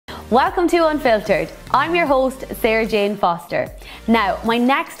Welcome to Unfiltered. I'm your host, Sarah Jane Foster. Now, my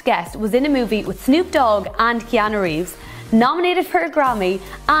next guest was in a movie with Snoop Dogg and Keanu Reeves, nominated for a Grammy,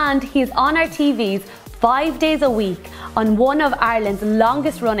 and he's on our TVs 5 days a week on one of Ireland's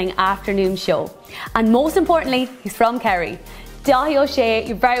longest running afternoon show. And most importantly, he's from Kerry. Dáithí Ó Sé,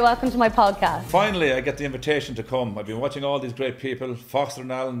 you're very welcome to my podcast. Finally, I get the invitation to come. I've been watching all these great people, Foster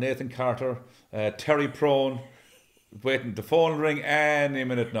and Allen, Nathan Carter, Terry Prone, waiting. The phone will ring any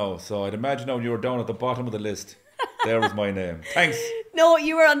minute now. So I'd imagine now you were down at the bottom of the list. There was my name. Thanks. No,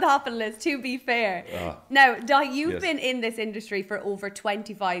 you were on top of the list, to be fair. Now, Dáithí, you've Yes. been in this industry for over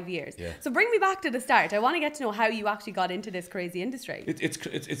 25 years. Yeah. So bring me back to the start. I want to get to know how you actually got into this crazy industry.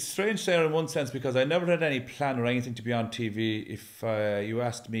 It's strange, Sarah, in one sense, because I never had any plan or anything to be on TV. If you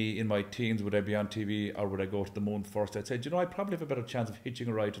asked me in my teens, would I be on TV or would I go to the moon first, I'd say, do you know, I probably have a better chance of hitching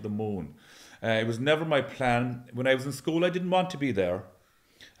a ride to the moon. It was never my plan. When I was in school, I didn't want to be there.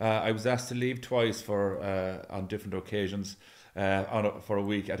 I was asked to leave twice for on different occasions for a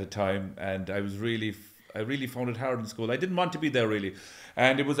week at a time, and I really found it hard in school. I didn't want to be there really,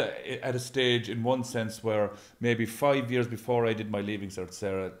 and it was at a stage, in one sense, where maybe 5 years before I did my leaving cert,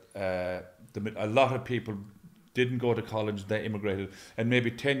 Sarah, a lot of people didn't go to college, they immigrated, and maybe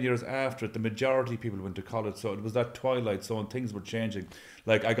 10 years after it, the majority of people went to college. So it was that twilight zone, things were changing.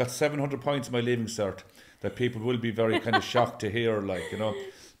 Like, I got 700 points in my leaving cert that people will be very kind of shocked to hear, like, you know.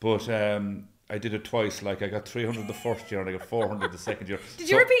 But I did it twice. Like, I got 300 the first year and I got 400 the second year. Did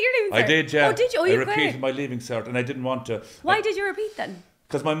you repeat your leaving cert? I did, yeah. Oh, did you? Oh, I you repeated my leaving cert and I didn't want to. Why did you repeat then?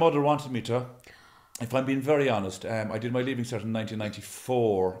 Because my mother wanted me to. If I'm being very honest, I did my leaving cert in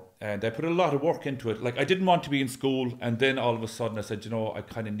 1994 and I put a lot of work into it. Like, I didn't want to be in school, and then all of a sudden I said, you know,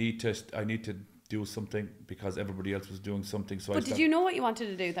 I need to do something because everybody else was doing something. So But did you know what you wanted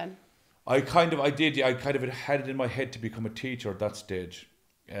to do then? I kind of had it in my head to become a teacher at that stage.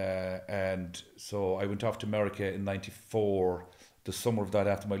 And so I went off to America in 94, the summer of that,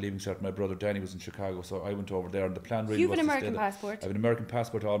 after my leaving cert. My brother Danny was in Chicago, so I went over there, and the plan really was You've an to American stay there. passport? I have an American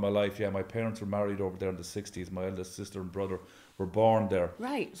passport all my life, yeah. My parents were married over there in the 60s. My eldest sister and brother were born there.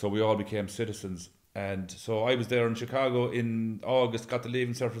 Right. So we all became citizens. And so I was there in Chicago in August, got the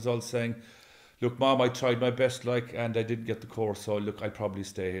leaving cert results saying, look, Mom, I tried my best, like, and I didn't get the course, so look, I'll probably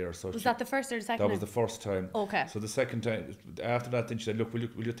stay here. So Was that the first or the second that was time? the first time. Okay. So the second time, after that, then she said, look, will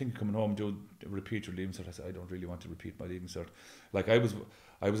you think of coming home and repeat your leaving cert? I said, I don't really want to repeat my leaving cert. Like, I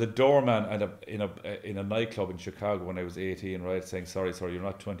was a doorman in a nightclub in Chicago when I was 18, right, saying, sorry, you're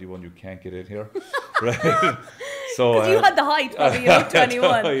not 21, you can't get in here. Right? So Because you had the height, probably, you were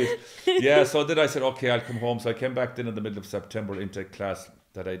 21. Yeah, so then I said, okay, I'll come home. So I came back then in the middle of September into class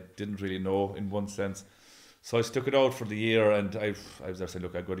that I didn't really know, in one sense. So I stuck it out for the year, and I was there saying,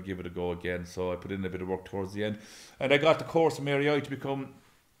 look, I've got to give it a go again. So I put in a bit of work towards the end, and I got the course from Mary I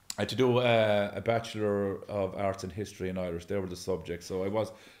had to do a Bachelor of Arts in History in Irish. They were the subjects. So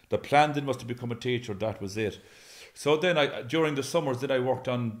the plan then was to become a teacher. That was it. So then during the summers, then I worked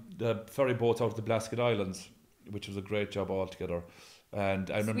on the ferry boats out of the Blasket Islands, which was a great job altogether.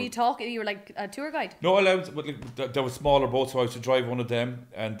 And I remember. You were like a tour guide? No, there were smaller boats, so I used to drive one of them,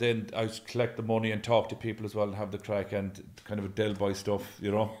 and then I used to collect the money and talk to people as well and have the crack and kind of a Del Boy stuff,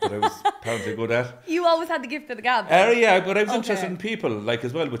 you know, that I was apparently good at. You always had the gift of the gab. Yeah, but I was interested in people, like,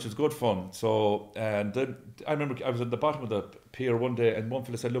 as well, which was good fun. So, and then I remember I was at the bottom of the pier one day, and one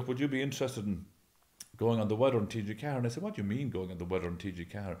fella said, look, would you be interested in going on the weather on TG Carr? And I said, what do you mean going on the weather on TG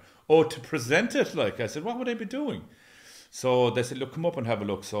Carr? Oh, to present it, like. I said, what would I be doing? So they said, look, come up and have a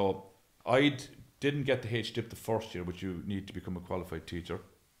look. So I didn't get the H-dip the first year, which you need to become a qualified teacher.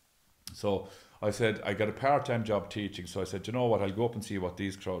 So I said, I got a part-time job teaching. So I said, you know what, I'll go up and see what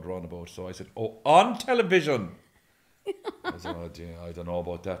these crowd are on about. So I said, oh, on television. I said, oh, dear, I don't know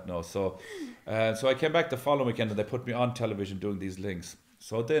about that now. So I came back the following weekend and they put me on television doing these links.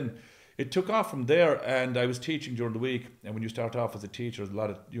 So then it took off from there, and I was teaching during the week. And when you start off as a teacher, a lot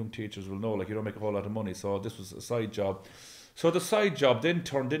of young teachers will know, like, you don't make a whole lot of money. So this was a side job. So the side job then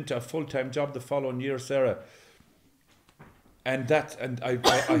turned into a full-time job the following year, Sarah. And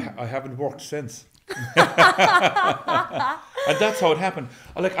I haven't worked since. And that's how it happened.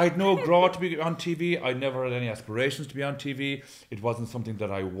 Like, I had no grow to be on TV. I never had any aspirations to be on TV. It wasn't something that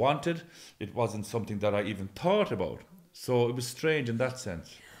I wanted. It wasn't something that I even thought about. So it was strange in that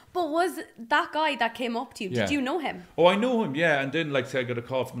sense. But was that guy that came up to you, did you know him? Oh, I know him, yeah. And then, like, say, I got a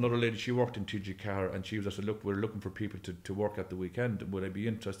call from another lady. She worked in TG Carr, and she was just said, look, we're looking for people to work at the weekend. Would I be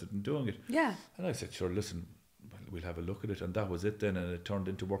interested in doing it? Yeah. And I said, sure, listen, we'll have a look at it. And that was it then. And it turned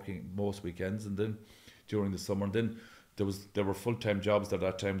into working most weekends. And then during the summer, and then there were full-time jobs at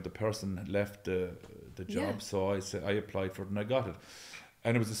that time. The person left the job, so I applied for it and I got it.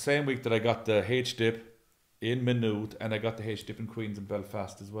 And it was the same week that I got the H-dip in Maynooth, and I got the H-dip in Queens and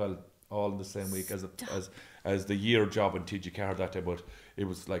Belfast as well, all in the same week as the year job in TG Carr that day. But it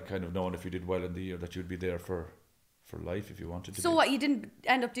was like kind of known if you did well in the year that you'd be there for life if you wanted to. So what, you didn't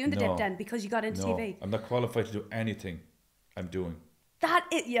end up doing the dip then because you got into TV? I'm not qualified to do anything I'm doing.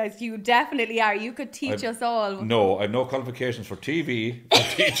 Yes, you definitely are. You could teach us all. No, I have no qualifications for TV or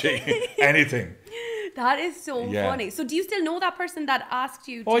teaching anything. That is so funny. So do you still know that person that asked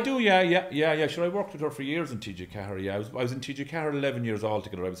you? I do, yeah. Sure, I worked with her for years in TG Carr. Yeah, I was in TG Carr 11 years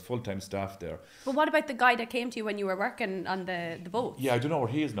altogether. I was full-time staff there. But what about the guy that came to you when you were working on the boat? Yeah, I don't know where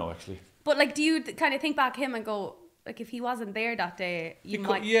he is now, actually. But like, do you kind of think back him and go, like, if he wasn't there that day, it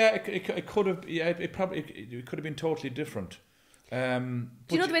could have. Yeah, it could have been totally different. Do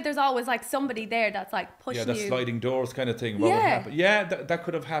you know the way there's always like somebody there that's like pushing you? Yeah, that sliding doors kind of thing. Yeah, that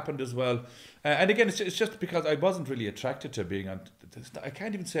could have happened as well. And again, it's just because I wasn't really attracted to being on. I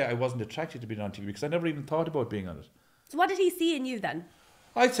can't even say I wasn't attracted to being on TV because I never even thought about being on it. So what did he see in you then?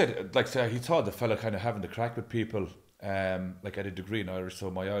 I said, he thought the fella kind of having the crack with people. Like I had a degree in Irish,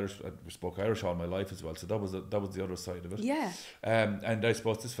 so I spoke Irish all my life as well. So that was the other side of it. Yeah. And I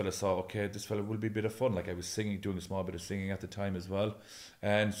suppose this fella saw, okay, this fella will be a bit of fun. Like I was doing a small bit of singing at the time as well,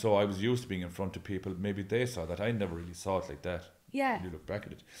 and so I was used to being in front of people. Maybe they saw that. I never really saw it like that. Yeah. When you look back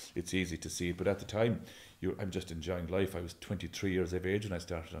at it, it's easy to see it, but at the time, I'm just enjoying life. I was 23 years of age when I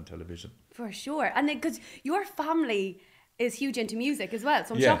started on television. For sure, and because your family is huge into music as well,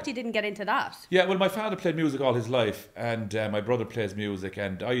 so I'm shocked you didn't get into that. Yeah, well, my father played music all his life, and my brother plays music,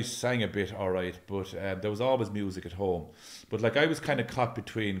 and I sang a bit, all right, but there was always music at home. But like I was kind of caught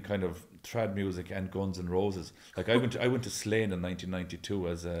between kind of trad music and Guns N' Roses. Like I went to Slane in 1992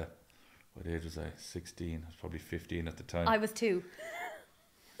 as what age was I? 16. I was probably 15 at the time. I was 2.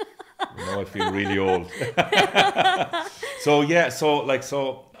 Now I feel really old. I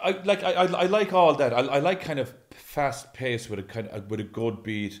like all that. I like kind of fast pace with a good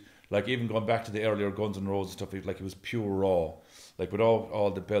beat. Like even going back to the earlier Guns N' Roses stuff, like it was pure raw. Like with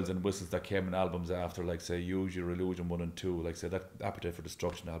all the bells and whistles that came in albums after, like say Use Your Illusion 1 and 2, like say that Appetite for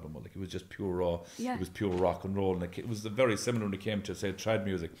Destruction album, like it was just pure raw. Yeah. It was pure rock and roll, and it was very similar when it came to say trad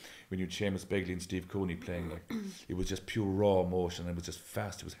music. When you had Seamus Begley and Steve Cooney playing, like it was just pure raw emotion. It was just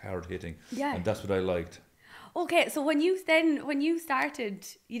fast. It was hard hitting. Yeah. And that's what I liked. Okay, so when you started,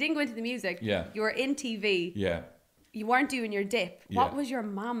 you didn't go into the music. Yeah. You were in TV. Yeah. You weren't doing your dip. Yeah. What was your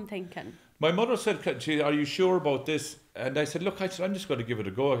mom thinking? My mother said, "Are you sure about this?" And I said, "Look, I'm just going to give it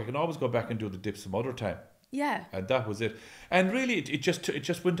a go. I can always go back and do the dip some other time." Yeah. And that was it. And really, it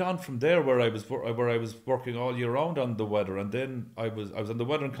just went on from there, where I was working all year round on the weather, and then I was on the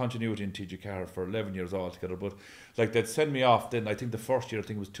weather and continuity in TG Carr for 11 years altogether. But like they'd send me off. Then I think the first year, I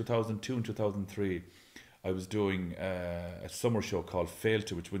think it was 2002 and 2003. I was doing a summer show called Fail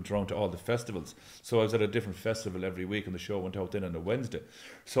To, which went around to all the festivals. So I was at a different festival every week, and the show went out then on a Wednesday.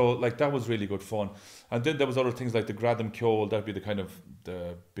 So like that was really good fun. And then there was other things like the Gratham Ceol, that'd be the kind of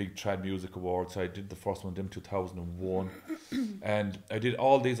the big trad music awards. I did the first one in 2001, and I did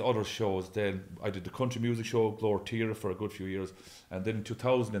all these other shows. Then I did the country music show Glór Tíre for a good few years, and then in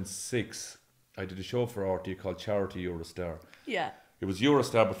 2006 I did a show for RT called Charity Eurostar. Yeah. It was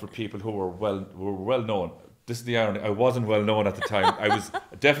Eurostar, but for people who were well known. This is the irony. I wasn't well known at the time. I was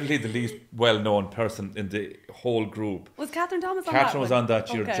definitely the least well known person in the whole group. Was Catherine Thomas on that? Catherine was on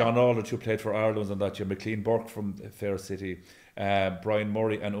that year. Okay. John Aldrich, who played for Ireland, was on that year. McLean Burke from Fair City. Brian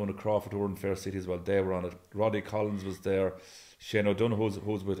Murray and Una Crawford, who were in Fair City as well. They were on it. Roddy Collins was there. Shane O'Donoghue,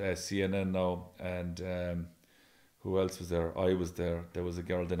 who's with CNN now, and who else was there? I was there. There was a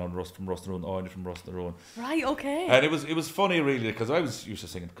girl then on from Rustenroon, Owen from Rustenroon. Right, okay. And it was funny really, because I was used to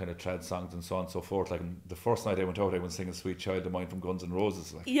singing kind of trad songs and so on and so forth. Like the first night I went out, I went singing "Sweet Child of Mine" from Guns N'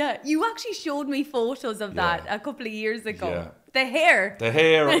 Roses. Like. Yeah, you actually showed me photos of that a couple of years ago. Yeah. The hair,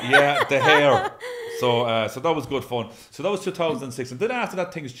 yeah, the hair. So that was good fun. So that was 2006, and then after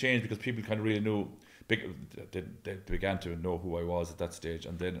that things changed because people kind of really knew. They began to know who I was at that stage,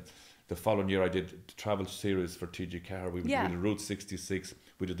 and then. The following year I did the travel series for TG Carr. We did Route 66,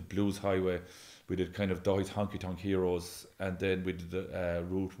 we did the Blues Highway, we did kind of Dáithí Honky Tonk Heroes, and then we did the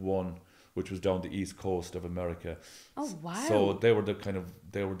Route 1, which was down the east coast of America. Oh wow. So they were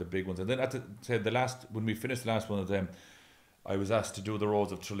the big ones. And then when we finished the last one of them, I was asked to do the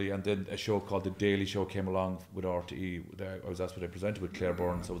Rose of Tralee, and then a show called The Daily Show came along with RTE. I was asked what I presented with Claire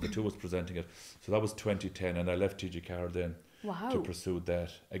Byrne, so the two was presenting it. So that was 2010, and I left TG Carr then. Wow. To pursue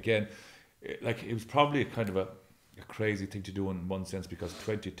that again, like it was probably a kind of a crazy thing to do in one sense, because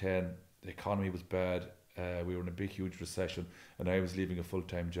 2010 the economy was bad, we were in a big, huge recession, and I was leaving a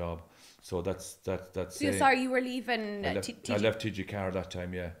full-time job. So that's So sorry, you were leaving. I left TG Carr that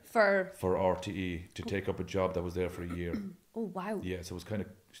time, yeah. For RTE to take up a job that was there for a year. Oh wow. Yeah, so it was kind of,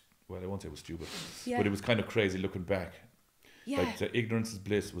 well, I won't say it was stupid, yeah. but it was kind of crazy looking back. Yeah. Like the ignorance is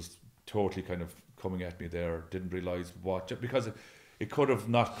bliss was totally kind of coming at me there. Didn't realise what, because it could have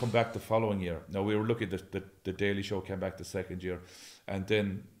not come back the following year. Now we were lucky that the Daily Show came back the second year, and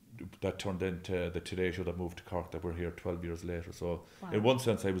then that turned into the Today Show that moved to Cork, that we're here 12 years later. So wow. In one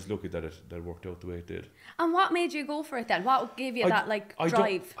sense I was lucky that it worked out the way it did. And what made you go for it then? What gave you that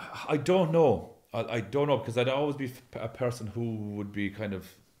drive? I don't know. I don't know, because I'd always be a person who would be kind of,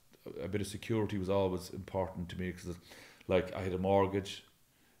 a bit of security was always important to me, because like I had a mortgage.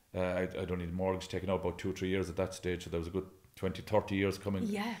 I'd only had a mortgage taken out about 2 or 3 years at that stage, so there was a good 20, 30 years coming.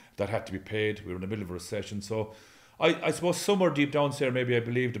 Yeah. That had to be paid. We were in the middle of a recession. So I suppose somewhere deep down there, maybe I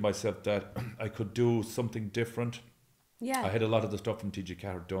believed in myself that I could do something different. Yeah. I had a lot of the stuff from TG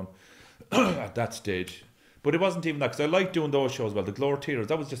Carr done at that stage. But it wasn't even that, because I liked doing those shows. Well, the Glory Tears,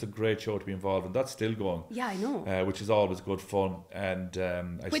 that was just a great show to be involved in. That's still going. Yeah, I know. Which is always good fun. And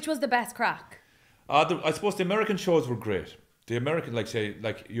which was the best crack? I suppose the American shows were great. The American,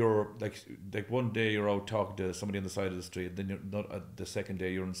 you're one day you're out talking to somebody on the side of the street, and then you're not, the second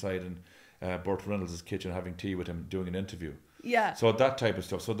day you're inside in Burt Reynolds' kitchen having tea with him, doing an interview. Yeah. So that type of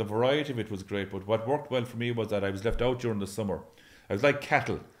stuff. So the variety of it was great. But what worked well for me was that I was left out during the summer. I was like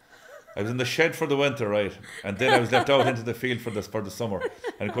cattle. I was in the shed for the winter, right, and then I was left out into the field for the summer.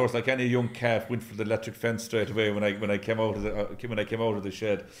 And of course, like any young calf, went for the electric fence straight away when I came out of the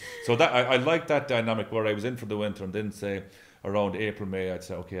shed. So that I liked that dynamic where I was in for the winter, and then say around April, May, I'd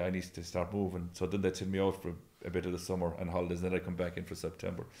say, okay, I need to start moving. So then they'd send me out for a bit of the summer and holidays, and then I'd come back in for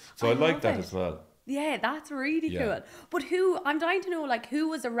September. So I like that as well. Yeah, that's really cool. But I'm dying to know, like, who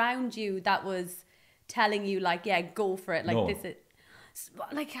was around you that was telling you, like, yeah, go for it, like, no. This is.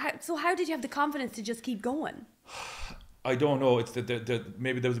 Like, how did you have the confidence to just keep going? I don't know. It's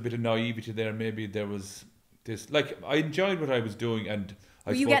maybe there was a bit of naivety there. Maybe there was this. Like, I enjoyed what I was doing, and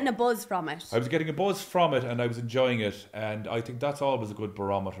were you getting a buzz from it? I was getting a buzz from it, and I was enjoying it, and I think that's always a good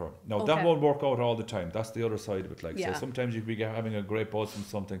barometer. Now that won't work out all the time. That's the other side of it. Like, so sometimes you could be having a great buzz from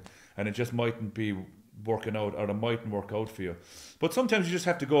something, and it just mightn't be working out, or it mightn't work out for you. But sometimes you just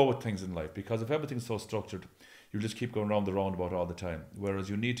have to go with things in life, because if everything's so structured, you just keep going round the roundabout all the time. Whereas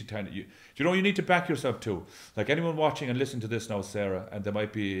you need to you need to back yourself too. Like anyone watching and listening to this now, Sarah, and they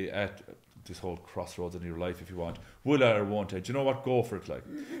might be at this whole crossroads in your life, if you want, will I or won't I? Do you know what? Go for it, like,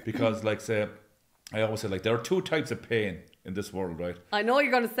 because like say, I always say, like, there are 2 types of pain in this world, right? I know what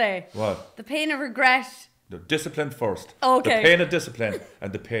you're going to say. What? The pain of regret. The discipline first. Okay. The pain of discipline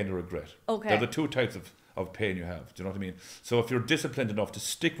and the pain of regret. Okay. They're the 2 types of pain you have. Do you know what I mean? So if you're disciplined enough to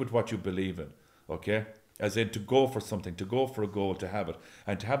stick with what you believe in, okay, as in to go for something, to go for a goal, to have it,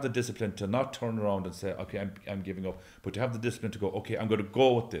 and to have the discipline to not turn around and say, okay, I'm giving up, but to have the discipline to go, okay, I'm going to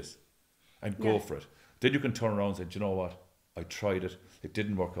go with this and go for it. Then you can turn around and say, do you know what? I tried it. It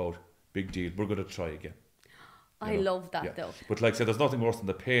didn't work out. Big deal. We're going to try again. I love that though. But like I said, there's nothing worse than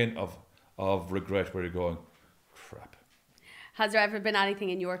the pain of regret, where you're going, crap. Has there ever been anything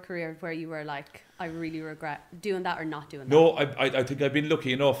in your career where you were like, I really regret doing that or not doing that? No, I think I've been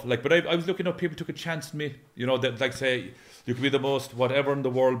lucky enough. Like, but I was lucky enough. People took a chance on me. You know, that, like, say, you could be the most whatever in the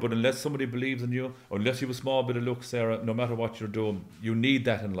world, but unless somebody believes in you, unless you have a small bit of luck, Sarah, no matter what you're doing, you need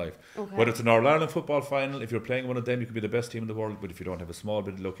that in life. Okay. Whether it's an All-Ireland football final, if you're playing one of them, you could be the best team in the world. But if you don't have a small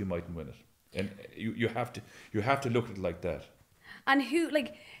bit of luck, you mightn't win it. And you have to look at it like that. And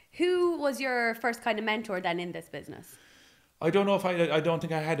who was your first kind of mentor then in this business? I don't know if I don't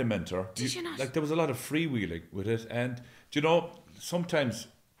think I had a mentor. Did you not? Like, there was a lot of freewheeling with it, and do you know, sometimes,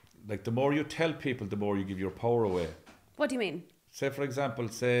 like, the more you tell people, the more you give your power away. What do you mean? Say, for example,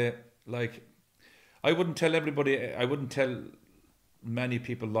 like, I wouldn't tell many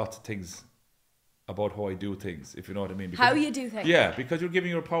people lots of things about how I do things, if you know what I mean. How you do things? Yeah, because you're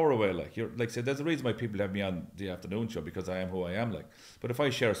giving your power away. Like, say, there's a reason why people have me on the afternoon show, because I am who I am. Like, but if I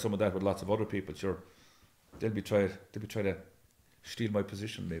share some of that with lots of other people, sure, they'll be trying to steal my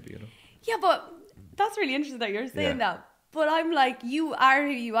position, maybe, you know. Yeah, but that's really interesting that you're saying that. But I'm like, you are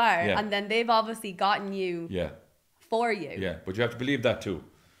who you are, and then they've obviously gotten you for you. Yeah, but you have to believe that too.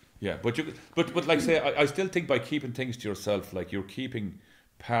 Yeah, but like, say, I still think by keeping things to yourself, like, you're keeping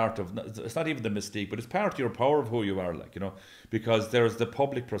part of, it's not even the mystique, but it's part of your power of who you are, like, you know, because there's the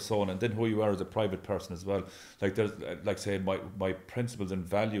public persona and then who you are as a private person as well. Like, there's, like, say, my principles and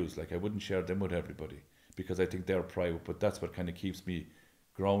values, like, I wouldn't share them with everybody, because I think they're private, but that's what kind of keeps me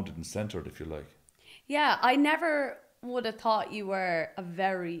grounded and centered, if you like. Yeah, I never would have thought you were a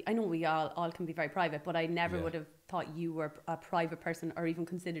very, I know we all can be very private, but I never would have thought you were a private person or even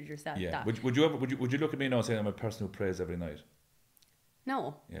considered yourself that. Would you look at me now and say I'm a person who prays every night?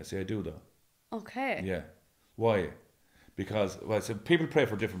 No. Yeah, see, I do though. Okay. Yeah. Why? Because, well, so people pray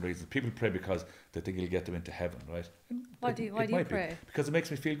for different reasons. People pray because they think it'll get them into heaven, right? Why do you pray? Because it makes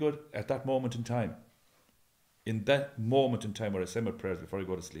me feel good at that moment in time. In that moment in time where I say my prayers before I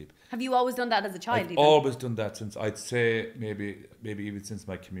go to sleep. Have you always done that as a child? I've always done that since, I'd say, maybe even since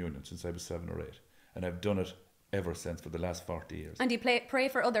my communion, since I was 7 or 8. And I've done it ever since for the last 40 years. And do you pray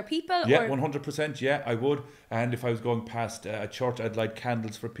for other people? Yeah, 100%, yeah, I would. And if I was going past a church, I'd light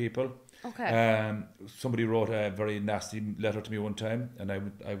candles for people. Okay. Somebody wrote a very nasty letter to me one time, and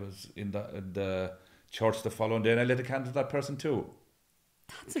I was in the church the following day, and I lit a candle to that person too.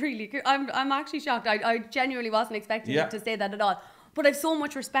 That's really good. I'm actually shocked. I genuinely wasn't expecting you to say that at all. But I've so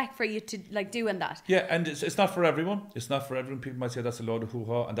much respect for you to like doing that. Yeah, and it's not for everyone. It's not for everyone. People might say that's a load of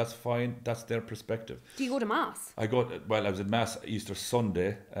hoo-ha, and that's fine. That's their perspective. Do you go to Mass? I was at Mass Easter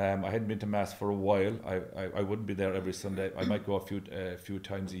Sunday. I hadn't been to Mass for a while. I wouldn't be there every Sunday. I might go a few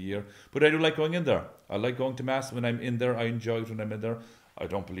times a year. But I do like going in there. I like going to Mass when I'm in there. I enjoy it when I'm in there. I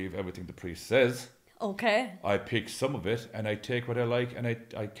don't believe everything the priest says. Okay. I pick some of it and I take what I like and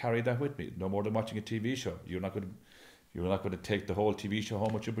I carry that with me. No more than watching a TV show. You're not going to take the whole TV show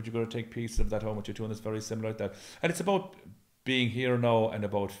home with you, but you're going to take pieces of that home with you too, and it's very similar like that. And it's about being here now and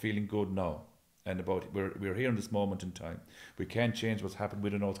about feeling good now. And about we're here in this moment in time. We can't change what's happened. We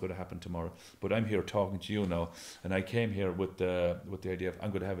don't know what's going to happen tomorrow. But I'm here talking to you now, and I came here with the idea of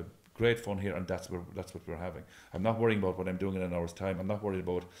I'm going to have a great fun here, and that's what we're having. I'm not worrying about what I'm doing in an hour's time. I'm not worried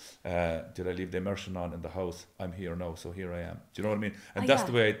about did I leave the immersion on in the house. I'm here now, so here I am. Do you know what I mean? And that's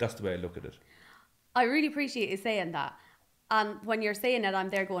the way I look at it. I really appreciate you saying that. And when you're saying it, I'm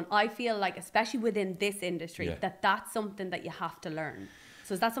there going, I feel like, especially within this industry, that's something that you have to learn.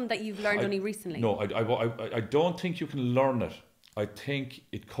 So is that something that you've learned only recently? No, I don't think you can learn it. I think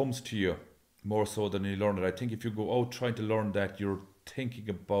it comes to you more so than you learn it. I think if you go out trying to learn that, you're thinking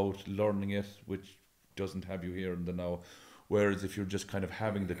about learning it, which doesn't have you here in the now. Whereas if you're just kind of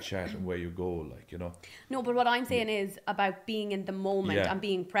having the chat and where you go, like, you know. No, but what I'm saying is about being in the moment and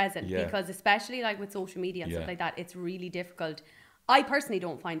being present, because especially like with social media and stuff like that, it's really difficult. I personally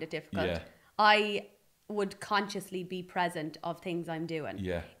don't find it difficult. Yeah. I would consciously be present of things I'm doing.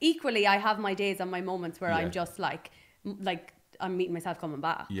 Yeah. Equally, I have my days and my moments where I'm just like I'm meeting myself coming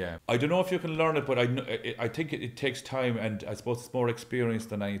back. Yeah. I don't know if you can learn it, but I think it takes time, and I suppose it's more experience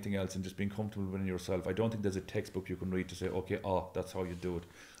than anything else, and just being comfortable within yourself. I don't think there's a textbook you can read to say, okay, that's how you do it.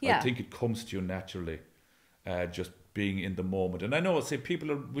 Yeah. I think it comes to you naturally, just being in the moment. And I know, say, people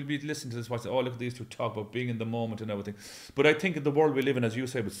will be listening to this watch, say, oh, look at these two talk about being in the moment and everything. But I think in the world we live in, as you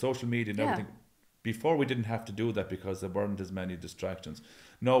say, with social media and everything, before we didn't have to do that because there weren't as many distractions.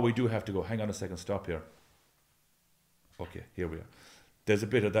 Now we do have to go, hang on a second, stop here. Okay, here we are. There's a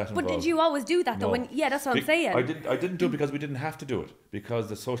bit of that involved. But did you always do that though? That's what I'm saying. I didn't do it because we didn't have to do it. Because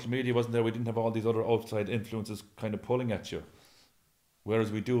the social media wasn't there. We didn't have all these other outside influences kind of pulling at you.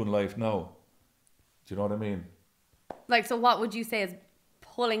 Whereas we do in life now. Do you know what I mean? Like, so what would you say is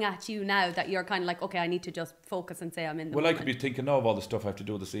pulling at you now that you're kind of like, okay, I need to just focus and say I'm in the moment? I could be thinking now of all the stuff I have to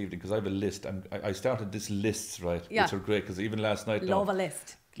do this evening because I have a list. I started this lists, right? Yeah. Which are great because even last night... Love a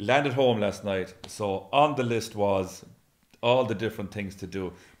list. Landed home last night. So on the list was... all the different things to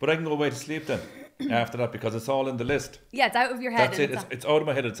do, but I can go away to sleep then after that because it's all in the list. Yeah, it's out of your head. That's it. It's out of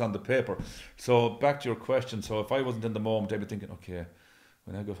my head. It's on the paper. So back to your question. So if I wasn't in the moment, I'd be thinking, okay,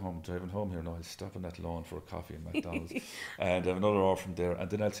 when I go home, driving home here now, I'll stop on that lawn for a coffee in McDonald's and have another hour from there, and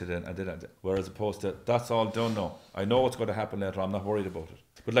then I'll sit in, and then whereas opposed to that's all done now. I know what's going to happen later. I'm not worried about it.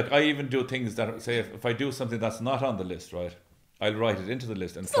 But like I even do things that say if I do something that's not on the list, right? I'll write it into the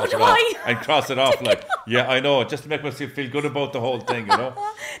list and cross it off like, yeah, I know, just to make myself feel good about the whole thing, you know.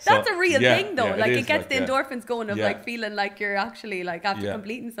 That's a real thing though. Like it gets the endorphins going of like feeling like you're actually like after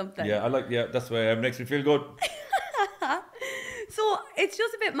completing something. Yeah, that's why it makes me feel good. So it's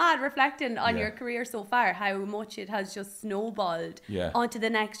just a bit mad reflecting on your career so far, how much it has just snowballed onto the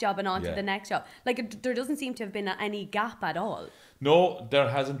next job and onto the next job. Like there doesn't seem to have been any gap at all. No, there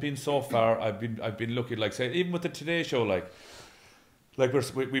hasn't been so far. I've been lucky, like say, even with the Today Show, like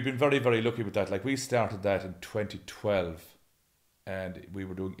we've been very, very lucky with that. Like we started that in 2012 and we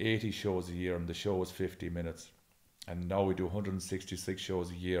were doing 80 shows a year and the show was 50 minutes. And now we do 166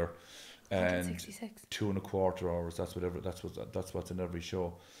 shows a year and 2.25 hours. That's what's in every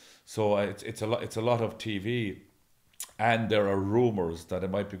show. So it's a lot of TV. And there are rumours that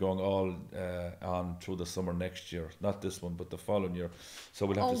it might be going all on through the summer next year. Not this one, but the following year. So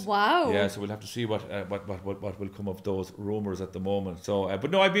we'll have to. Wow! Yeah, so we'll have to see what will come of those rumours at the moment. So,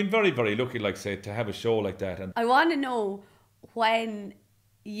 but no, I've been very, very lucky, like say, to have a show like that. And I want to know when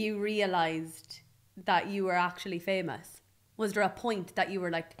you realised that you were actually famous. Was there a point that you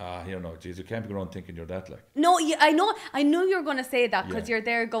were like, you know, geez, you can't be around thinking you're that like. No, I know you're going to say that because you're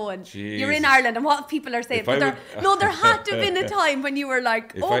there going, you're in Ireland and what people are saying. But there had to have been a time when you were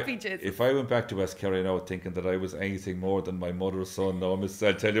like, peaches. If I went back to West Kerry now thinking that I was anything more than my mother's son, no,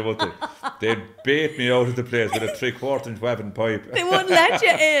 I'll tell you what, they'd bait me out of the place with a 3/4 inch webbing pipe. They wouldn't let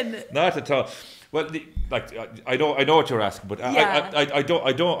you in. Not at all. Well, I know what you're asking, but I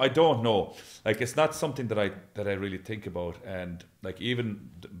don't know. Like, it's not something that I really think about. And like, even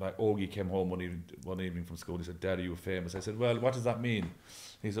my Ogie came home one evening from school. He said, "Dad, are you famous?" I said, "Well, what does that mean?"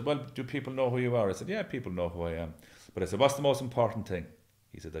 He said, "Well, do people know who you are?" I said, "Yeah, people know who I am." But I said, "What's the most important thing?"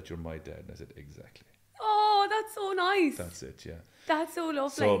 He said, "That you're my dad." And I said, "Exactly." Oh, that's so nice. That's it, yeah. That's so lovely.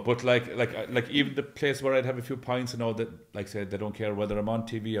 So, but like even the place where I'd have a few pints and all that, like I said, they don't care whether I'm on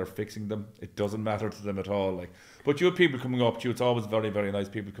TV or fixing them. It doesn't matter to them at all. Like, but you have people coming up to you. It's always very, very nice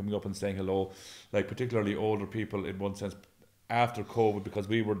people coming up and saying hello. Like, particularly older people in one sense. After COVID, because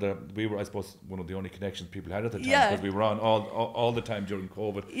we were I suppose one of the only connections people had at the time, because we were on all the time during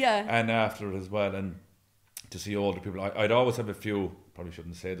COVID, and after it as well. And to see older people, I'd always have a few. Probably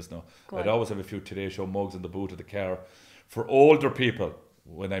shouldn't say this now. I'd always have a few Today Show mugs in the boot of the car for older people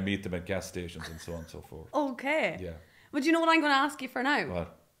when I meet them at gas stations and so on and so forth. Okay. Yeah. But you know what I'm going to ask you for now?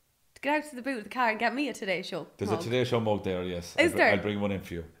 What? To get out to the boot of the car and get me a Today Show There's mug. a Today Show mug there, yes. Is there? I'll bring one in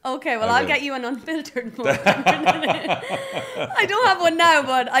for you. Okay, well, I'll get you an unfiltered mug. I don't have one now,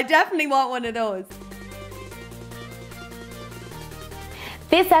 but I definitely want one of those.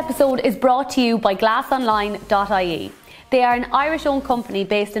 This episode is brought to you by glassonline.ie. They are an Irish-owned company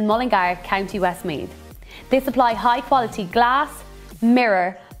based in Mullingar, County Westmeath. They supply high-quality glass,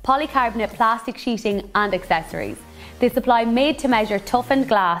 mirror, polycarbonate plastic sheeting and accessories. They supply made-to-measure toughened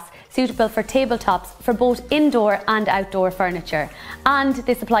glass suitable for tabletops for both indoor and outdoor furniture, and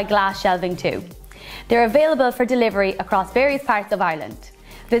they supply glass shelving too. They're available for delivery across various parts of Ireland.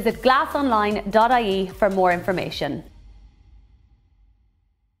 Visit glassonline.ie for more information.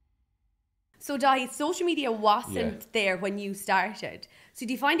 So Dáithí, social media wasn't there when you started. So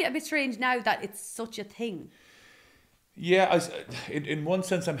do you find it a bit strange now that it's such a thing? Yeah, in one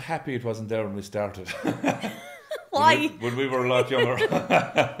sense I'm happy it wasn't there when we started. Why? When we were a lot younger.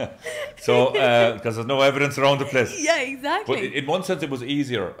 So, because there's no evidence around the place. Yeah, exactly. But in one sense it was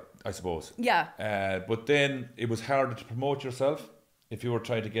easier, I suppose. Yeah. But then it was harder to promote yourself if you were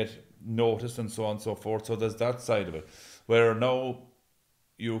trying to get noticed and so on and so forth. So there's that side of it. Where now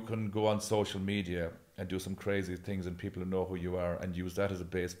you can go on social media and do some crazy things and people know who you are and use that as a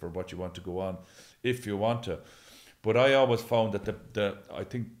base for what you want to go on if you want to. But I always found that I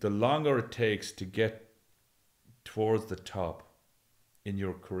think the longer it takes to get towards the top in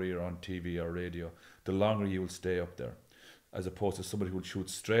your career on TV or radio, the longer you will stay up there, as opposed to somebody who would shoot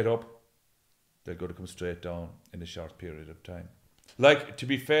straight up, they're going to come straight down in a short period of time. Like, to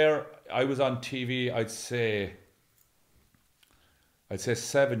be fair, I was on TV, I'd say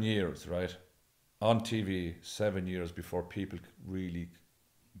 7 years, right? On TV, 7 years before people really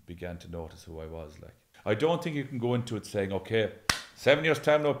began to notice who I was. Like, I don't think you can go into it saying, okay, 7 years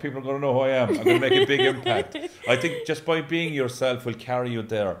time now people are going to know who I am. I'm going to make a big impact. I think just by being yourself will carry you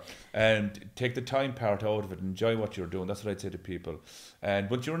there, and take the time part out of it and enjoy what you're doing. That's what I'd say to people. And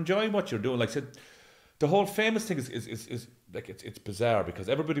once you're enjoying what you're doing, like I said, the whole famous thing is like, it's bizarre because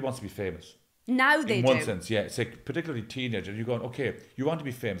everybody wants to be famous. Now they do. In one sense, yeah. It's like, particularly teenagers, you're going, okay, you want to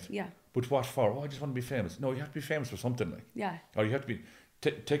be famous. Yeah. But what for? Oh, I just want to be famous. No, you have to be famous for something, like. Yeah. Or you have to be,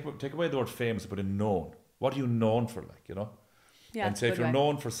 take away the word famous, but in known. What are you known for, like, you know? Yeah. And say if you're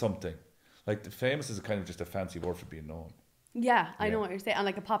known for something, like, the famous is kind of just a fancy word for being known. Yeah, I know what you're saying. And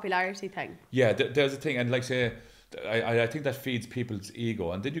like a popularity thing. Yeah, there's a thing. And like, say, I think that feeds people's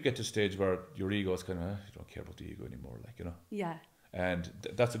ego. And then you get to a stage where your ego is kind of, you don't care about the ego anymore, like, you know? Yeah. And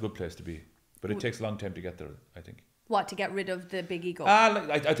that's a good place to be. But it takes a long time to get there, I think. What, to get rid of the big ego?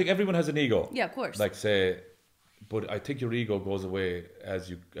 I think everyone has an ego. Yeah, of course. Like, say, but I think your ego goes away as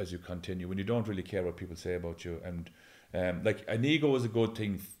you continue, when you don't really care what people say about you. And like, an ego is a good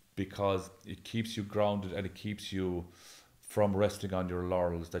thing because it keeps you grounded and it keeps you from resting on your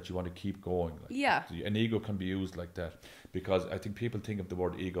laurels, that you want to keep going. Like, yeah. So an ego can be used like that, because I think people think of the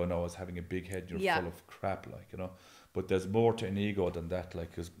word ego now as having a big head, you're full of crap, like, you know. But there's more to an ego than that, like,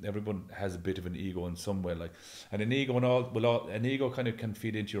 because everyone has a bit of an ego in some way, like, and an ego an ego kind of can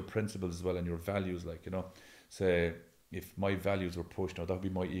feed into your principles as well and your values, like, you know. Say, if my values were pushed, now that would be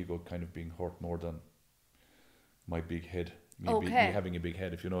my ego kind of being hurt more than my big head. Me having a big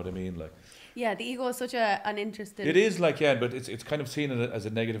head, if you know what I mean, like. Yeah, the ego is such an interesting. It is like, yeah, but it's kind of seen as a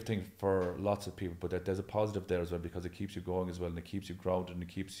negative thing for lots of people, but there's a positive there as well, because it keeps you going as well, and it keeps you grounded, and it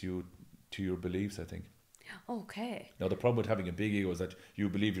keeps you to your beliefs, I think. Okay. Now the problem with having a big ego is that you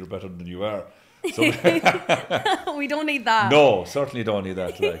believe you're better than you are. So we don't need that. No, certainly don't need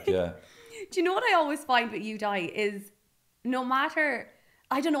that. Like, yeah. Do you know what I always find with you, Di, is no matter,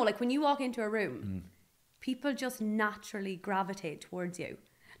 I don't know, like when you walk into a room, people just naturally gravitate towards you.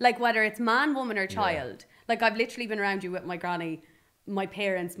 Like whether it's man, woman or child. Like I've literally been around you with my granny, my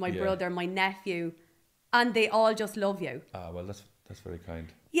parents, my brother, my nephew, and they all just love you. Ah, well, that's very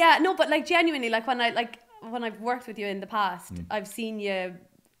kind. Yeah, no, but like genuinely, like when I've worked with you in the past, I've seen you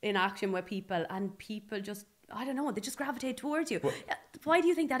in action with people, and people just, I don't know, they just gravitate towards you. Well, why do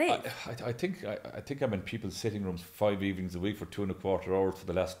you think that is? I think I'm in people's sitting rooms 5 evenings a week for 2.25 hours for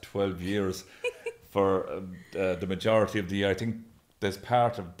the last 12 years for the majority of the year. I think there's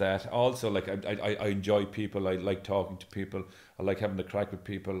part of that. Also, like I enjoy people. I like talking to people. I like having a crack with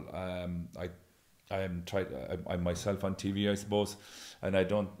people. I'm myself on TV, I suppose, and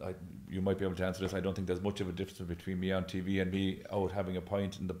you might be able to answer this. I don't think there's much of a difference between me on TV and me out having a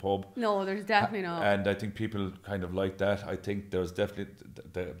pint in the pub. No, there's definitely not. And I think people kind of like that. I think there's definitely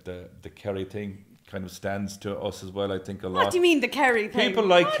the Kerry thing kind of stands to us as well. I think a lot. What do you mean the Kerry thing? People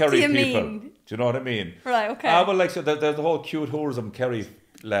like what Kerry do you people. Mean? Do you know what I mean? Right. Okay. Well, like so, there's the whole cute wholesome Kerry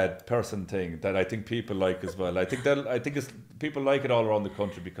lad person thing that I think people like as well. I think people like it all around the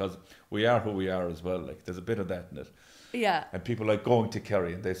country because we are who we are as well. Like there's a bit of that in it. Yeah. And people like going to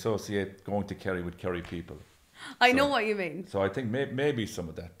Kerry, and they associate going to Kerry with Kerry people. I know what you mean. So I think maybe some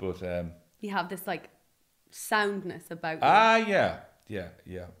of that, but you have this like soundness about you. Ah,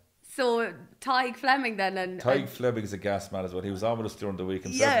 yeah. So Tig Fleming then, and Tig Fleming's a gas man as well. He was on with us during the week,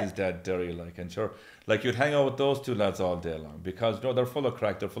 and certainly his dad Derry, like, and sure, like you'd hang out with those two lads all day long because they're full of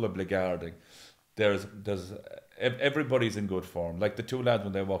crack, they're full of blackguarding. There's everybody's in good form. Like the two lads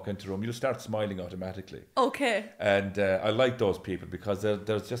when they walk into the room, you'll start smiling automatically. Okay. And I like those people because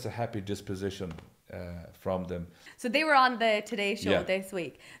there's just a happy disposition from them. So they were on the Today Show this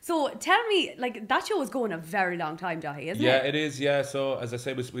week. So tell me, like that show was going a very long time, Dáithí, isn't it? Yeah, it is. Yeah. So as I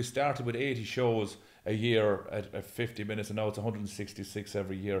said, we started with 80 shows a year at 50 minutes, and now it's 166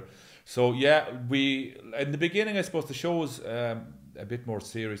 every year. So yeah, in the beginning, I suppose the show was a bit more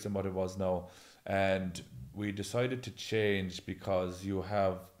serious than what it was now, and we decided to change because you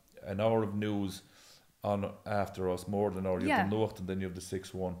have an hour of news on after us, more than an hour. You have the Nocht, and then you have the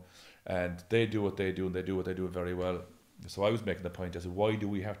 6-1. And they do what they do, and they do what they do very well. So I was making the point, I said, why do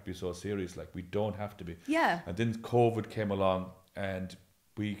we have to be so serious? Like, we don't have to be. Yeah. And then COVID came along, and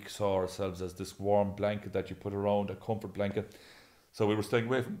we saw ourselves as this warm blanket that you put around, a comfort blanket. So we were staying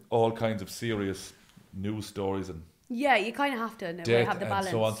away from all kinds of serious news stories and yeah, you kind of have to in a way, have the balance.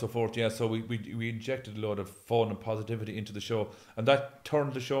 And so on and so forth. Yeah, so we injected a lot of fun and positivity into the show, and that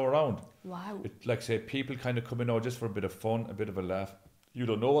turned the show around. Wow. Like say, people kind of come in now just for a bit of fun, a bit of a laugh. You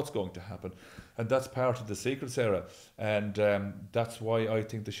don't know what's going to happen, and that's part of the secret, Sarah. And that's why I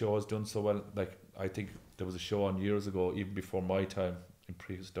think the show has done so well. Like I think there was a show on years ago, even before my time in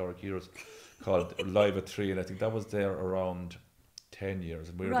prehistoric years, called Live at 3, and I think that was there around 10 years,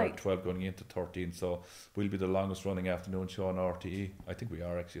 and we're about 12 going into 13. So we'll be the longest running afternoon show on RTE. I think we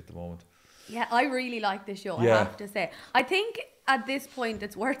are actually at the moment. Yeah, I really like this show. I have to say. I think at this point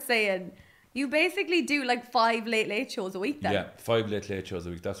it's worth saying. You basically do like 5 late shows a week then? Yeah, 5 late shows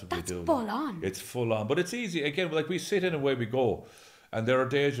a week. That's what we do. That's full on. It's full on. But it's easy. Again, like we sit in and away we go. And there are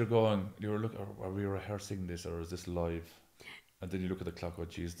days you're going, are we rehearsing this or is this live? And then you look at the clock, oh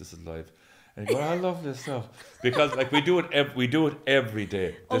geez, this is live. And you go, I love this stuff. Because like we do it every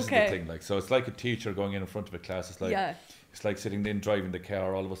day. This is the thing. Like, so it's like a teacher going in front of a class. It's like it's like sitting in driving the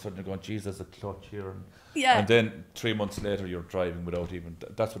car, all of a sudden you're going, geez, there's a clutch here. And then 3 months later you're driving without even,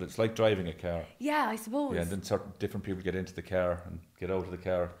 that's what it's like driving a car. Yeah, I suppose. Yeah, and then certain different people get into the car and get out of the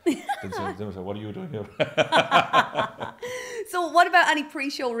car. Then say, what are you doing here? So what about any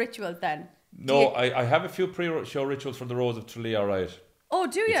pre-show rituals then? No, I have a few pre-show rituals for the Rose of Tralee, all right. Oh,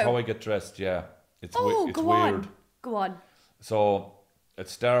 do you? It's how I get dressed, yeah. It's weird. Go on. So it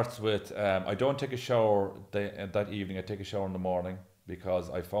starts with, I don't take a shower that evening. I take a shower in the morning because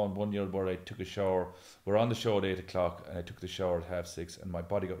I found one year where I took a shower. We're on the show at 8 o'clock and I took the shower at 5:30 and my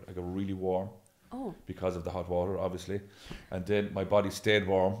body got really warm. Oh. Because of the hot water, obviously. And then my body stayed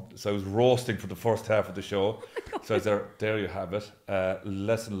warm. So I was roasting for the first half of the show. So I said, there you have it.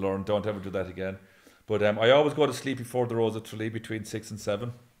 Lesson learned. Don't ever do that again. But I always go to sleep before the Rose of Tralee between 6 and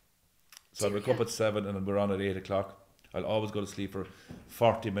 7. So I wake up at 7 and then we're on at 8 o'clock. I'll always go to sleep for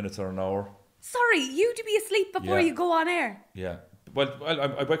 40 minutes or an hour. Sorry, you to be asleep before you go on air? Yeah. Well,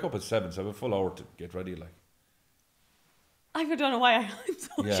 I wake up at 7, so I have a full hour to get ready, like. I don't know why I'm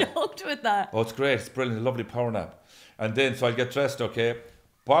so shocked with that. Oh, it's great. It's brilliant. A lovely power nap. And then, so I'll get dressed, okay?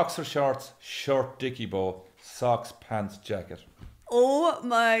 Boxer shorts, shirt, dickie bow, socks, pants, jacket. Oh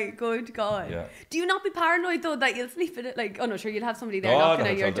my good God. Yeah. Do you not be paranoid though that you'll sleep in it? Like, oh no, sure, you'll have somebody there knocking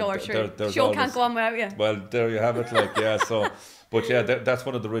at your door. Sure, show can't go on without you. Well, there you have it, like, yeah, so, but yeah, that's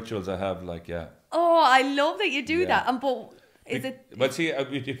one of the rituals I have, like, yeah. Oh, I love that you do that. But is it... Well, see,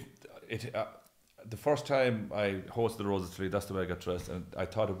 the first time I hosted the Rose of Tralee, that's the way I got dressed, and I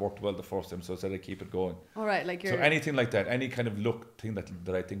thought it worked well the first time, so I said I'd keep it going. All right, like you're... So anything like that, any kind of look thing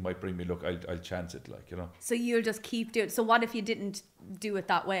that I think might bring me luck, I'll chance it, like, you know. So you'll just keep doing it. So what if you didn't do it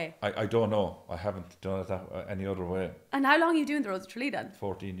that way? I don't know. I haven't done it any other way. And how long are you doing the Rose of Tralee then?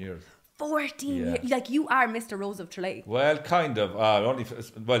 14 years. 14 years. Like you are Mr. Rose of Tralee. Well, kind of.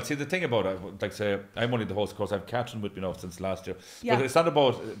 Well, see, the thing about it, like say, I'm only the host, of course. I've Catherine with me now since last year. Yeah. But it's not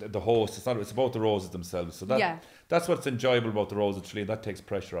about the host. It's about the roses themselves. So that's what's enjoyable about the Rose of Tralee. That takes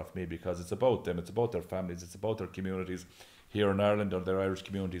pressure off me because it's about them. It's about their families. It's about their communities here in Ireland or their Irish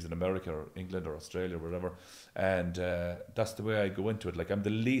communities in America or England or Australia or whatever. And that's the way I go into it. Like I'm the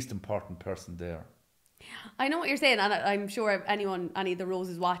least important person there. I know what you're saying, and I'm sure any of the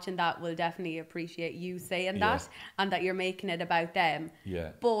Roses watching that will definitely appreciate you saying that, and that you're making it about them.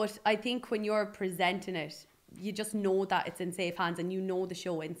 Yeah. But I think when you're presenting it, you just know that it's in safe hands, and you know the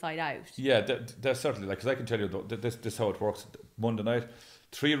show inside out. Yeah, there's certainly, like, because I can tell you this is how it works. Monday night,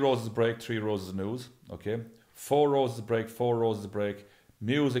 3 roses break, 3 roses news. Okay, 4 roses break, 4 roses break.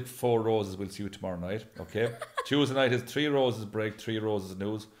 Music, 4 roses. We'll see you tomorrow night. Okay. Tuesday night is 3 roses break, 3 roses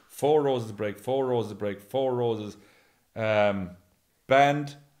news. 4 roses break, 4 roses break, 4 roses.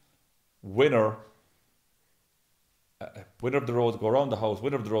 Band, winner. Winner of the Rose, go around the house.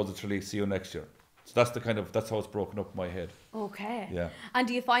 Winner of the Rose of Tralee, see you next year. So that's how it's broken up in my head. Okay. Yeah. And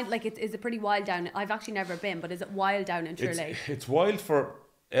do you find, like, is it pretty wild down? I've actually never been, but is it wild down in Tralee? It's wild for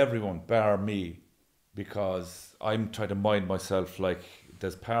everyone, bar me, because I'm trying to mind myself. Like,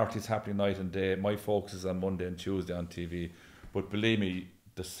 there's parties happening night and day. My focus is on Monday and Tuesday on TV. But believe me,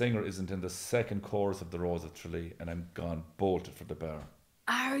 the singer isn't in the second chorus of the Rose of Tralee, and I'm gone bolted for the bar.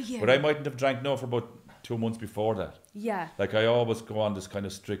 Are you? But I mightn't have drank for about 2 months before that. Yeah. Like I always go on this kind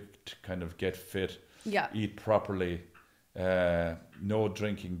of strict kind of get fit, eat properly, no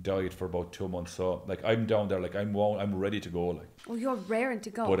drinking diet for about 2 months. So like I'm down there, like I'm ready to go. Like. Oh, you're raring to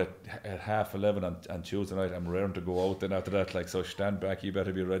go. But at 11:30 on Tuesday night, I'm raring to go out. Then after that, like, so stand back, you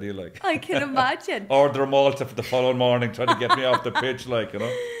better be ready. Like I can imagine. Order a Malta for the following morning, trying to get me off the pitch, like, you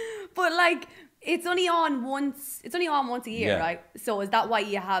know. But like. It's only on once a year, right? So is that why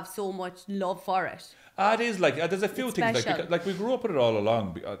you have so much love for it? It is, like, there's a few things, like we grew up with it all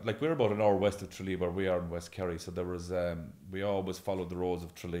along. Like, we're about an hour west of Tralee, where we are in West Kerry. So there was, we always followed the Rose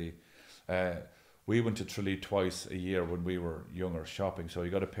of Tralee. We went to Tralee twice a year when we were younger, shopping. So you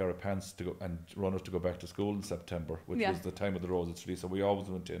got a pair of pants to go and runners to go back to school in September, which was the time of the Rose of Tralee. So we always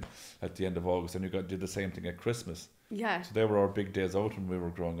went in at the end of August, and did the same thing at Christmas. Yeah. So they were our big days out when we were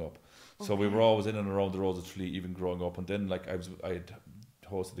growing up. So we were always in and around the Rose of Tralee, even growing up. And then, like, I had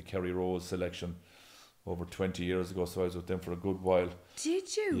hosted the Kerry Rose selection over 20 years ago, so I was with them for a good while.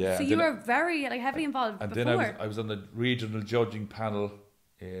 Did you? Yeah. So you were very heavily involved and before. Then I was on the regional judging panel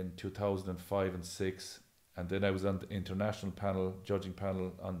in 2005 and 6, and then I was on the international judging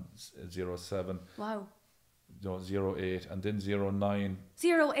panel on 07. Wow. No, 08, and then 09.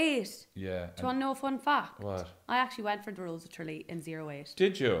 08? Yeah. Do you want to know a fun fact? What? I actually went for the Rose of Tralee in 08.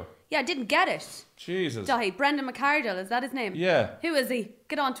 Did you? Yeah, I didn't get it. Jesus. Brendan McCardle, is that his name? Yeah. Who is he?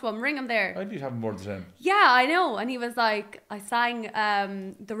 Get on to him, ring him there. I need have more than him. Yeah, I know. And he was like, I sang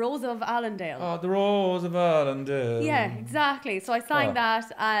The Rose of Allendale. Oh, The Rose of Allendale. Yeah, exactly. So I sang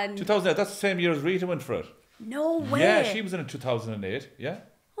that, and 2008, that's the same year as Rita went for it. No way. Yeah, she was in it 2008, yeah.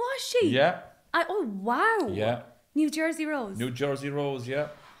 Was she? Yeah. Oh, wow. Yeah. New Jersey Rose. New Jersey Rose, yeah.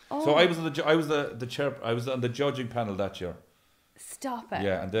 Oh. So I was on the judging panel that year. Stop it.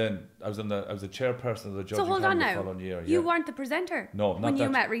 Yeah, and then I was the chairperson of the judging panel the following year. You weren't the presenter? No, not when that. You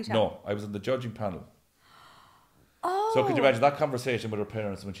met Rita? No, I was on the judging panel. Oh. So could you imagine that conversation with her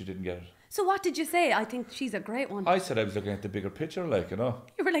parents when she didn't get it? So what did you say? I think she's a great one. I said I was looking at the bigger picture, like, you know.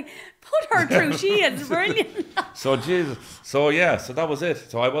 You were like, put her through, she is brilliant. So Jesus. So yeah, so that was it.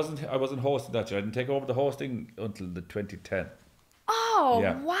 So I wasn't hosting that year. I didn't take over the hosting until the 2010. Oh,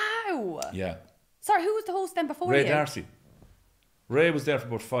 wow. Yeah. Sorry, who was the host then before Ray Darcy. Ray was there for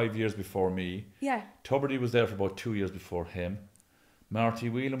about 5 years before me. Yeah. Tuberty was there for about 2 years before him. Marty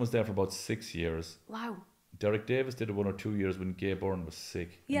Whelan was there for about 6 years. Wow. Derek Davis did it 1 or 2 years when Gay Byrne was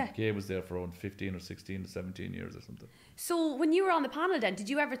sick. Yeah. And Gay was there for around 15 or 16 or 17 years or something. So when you were on the panel then, did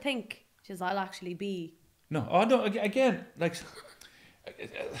you ever think, geez, I'll actually be... No, oh no, again, like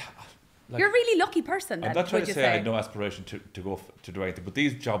you're a really lucky person then, I'm not trying would to you say I had no aspiration to go to do anything, but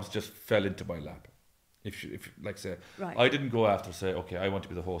these jobs just fell into my lap. If like say, Right. I didn't go after say, okay, I want to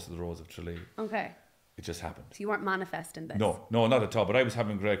be the host of the Rose of Tralee. Okay. It just happened. So you weren't manifesting this? No, not at all. But I was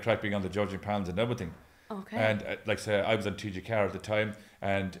having great crack being on the judging panels and everything. Okay. And like say, I was on TG Carr at the time,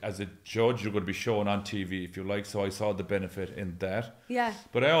 and as a judge, you're going to be shown on TV if you like. So I saw the benefit in that. Yeah.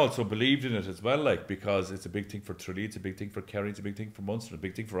 But I also believed in it as well, like, because it's a big thing for Tralee, it's a big thing for Kerry, it's a big thing for Munster, a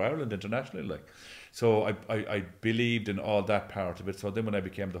big thing for Ireland internationally, like. So I believed in all that part of it. So then when I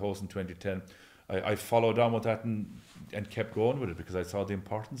became the host in 2010, I followed on with that and kept going with it because I saw the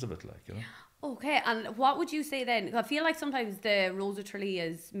importance of it, like, you know. Okay, and what would you say then? I feel like sometimes the Rose of Tralee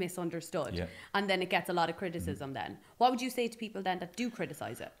is misunderstood, Yeah. and then it gets a lot of criticism then. What would you say to people then that do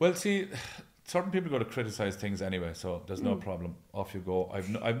criticise it? Well, see, certain people go to criticise things anyway, so there's no problem. Off you go.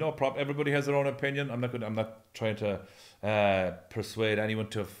 I've no problem. Everybody has their own opinion. I'm not trying to persuade anyone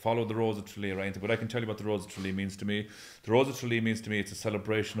to follow the Rose of Tralee or anything, but I can tell you what the Rose of Tralee means to me. The Rose of Tralee means to me it's a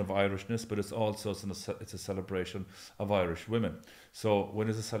celebration of Irishness, but it's also it's a celebration of Irish women. So when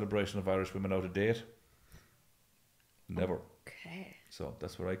is a celebration of Irish women out of date? Never. Okay. So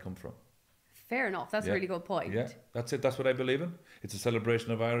that's where I come from. Fair enough. That's a really good point. Yeah, that's it. That's what I believe in. It's a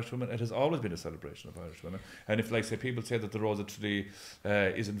celebration of Irish women. It has always been a celebration of Irish women. And if, like, say, people say that the Rose of Tralee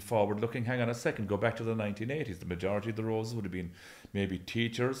isn't forward-looking, hang on a second. Go back to the 1980s. The majority of the roses would have been maybe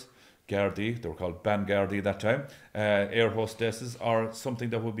teachers, Gardaí, they were called band Gardaí at that time, air hostesses, or something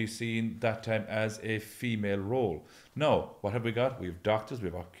that would be seen that time as a female role. Now, what have we got? We have doctors, we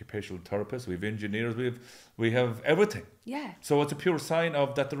have occupational therapists, we have engineers, we have everything. Yeah. So it's a pure sign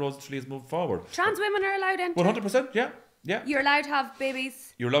of that the Rose of Tralee has moved forward. Trans women are allowed in? 100%, yeah. Yeah. You're allowed to have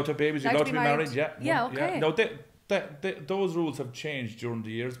babies? You're allowed to have babies, you're allowed to be married, yeah. Yeah, okay. Yeah. No, those rules have changed during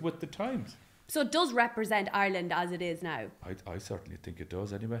the years with the times. So it does represent Ireland as it is now? I certainly think it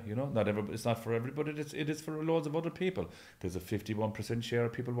does anyway, you know. It's not for everybody, it is for loads of other people. There's a 51% share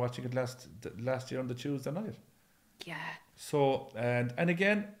of people watching it last year on the Tuesday night. Yeah. So, and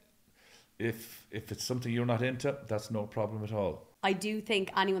again, if it's something you're not into, that's no problem at all. I do think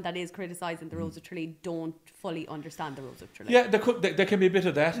anyone that is criticising the Rose of Tralee don't fully understand the Rose of Tralee. Yeah, there can be a bit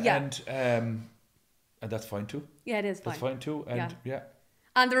of that, yeah. And that's fine too. Yeah, it is fine. That's fine too, and yeah.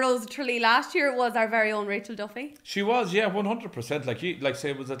 And the Rose of Tralee last year was our very own Rachel Duffy. She was, yeah, 100%. Like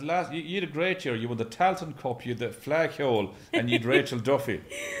say, it was at last. You had a great year. You won the Tabletops Cup, you had the flag hole, and you had Rachel Duffy.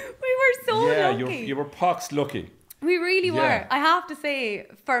 We were so lucky. Yeah, you were pox lucky. We really were. I have to say,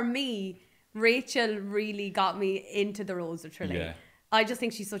 for me, Rachel really got me into the Rose of Tralee. Yeah. I just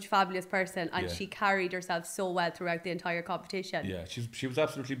think she's such a fabulous person, and she carried herself so well throughout the entire competition. Yeah, she was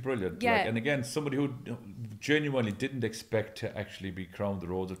absolutely brilliant. Yeah. Like, and again, somebody who genuinely didn't expect to actually be crowned the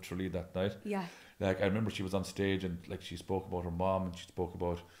Rose of Tralee that night. Yeah. Like, I remember she was on stage and like she spoke about her mom and she spoke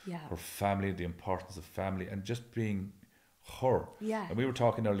about her family, the importance of family, and just being her. Yeah. And we were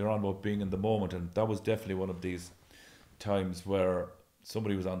talking earlier on about being in the moment, and that was definitely one of these times where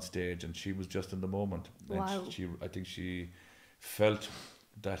somebody was on stage and she was just in the moment. Wow. And I think she felt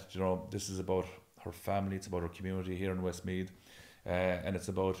that, you know, this is about her family, it's about her community here in Westmeath, and it's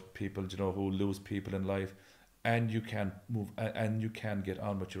about people, you know, who lose people in life, and you can move and you can get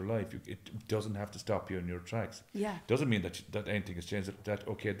on with your life. It doesn't have to stop you in your tracks. Yeah. Doesn't mean that anything has changed, that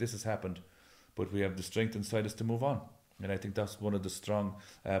okay, this has happened, but we have the strength inside us to move on. And I think that's one of the strong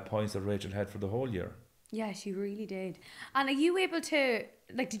points that Rachel had for the whole year. Yeah, she really did. And are you able to,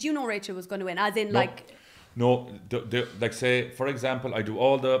 like, did you know Rachel was going to win? As in, no. like... No, like say, for example, I do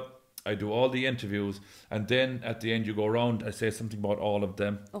all the interviews, and then at the end you go around, I say something about all of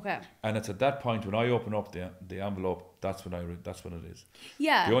them. Okay. And it's at that point when I open up the envelope, that's when it is.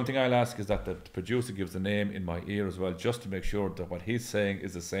 Yeah. The only thing I'll ask is that the producer gives the name in my ear as well, just to make sure that what he's saying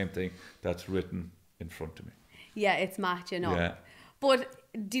is the same thing that's written in front of me. Yeah, it's matching up. Yeah. But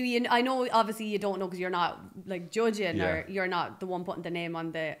do you? I know obviously you don't know because you're not like judging or you're not the one putting the name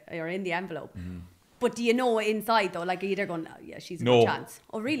on or in the envelope. Mm-hmm. But do you know inside though? Like, are you either going, yeah, she's a good chance?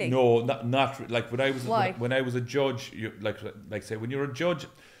 Oh, really? No, not like when I was a judge. You like say when you're a judge,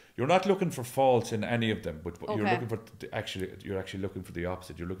 you're not looking for faults in any of them, but you're looking for you're actually looking for the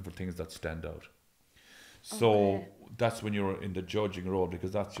opposite. You're looking for things that stand out. So that's when you're in the judging role,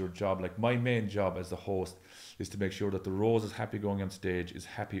 because that's your job. Like, my main job as the host is to make sure that the Rose is happy going on stage, is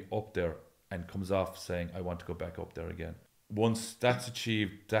happy up there, and comes off saying, I want to go back up there again. Once that's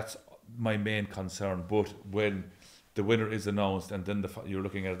achieved, that's my main concern. But when the winner is announced, and then you're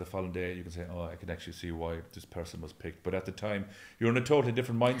looking at it the following day, you can say, oh, I can actually see why this person was picked. But at the time, you're in a totally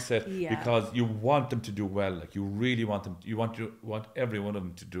different mindset because you want them to do well. Like, you really want them, you want every one of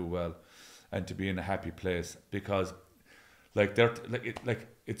them to do well and to be in a happy place, because like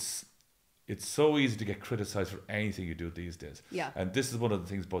it's so easy to get criticised for anything you do these days. Yeah. And this is one of the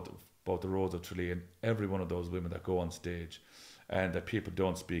things about the Rose of Tralee and every one of those women that go on stage and that people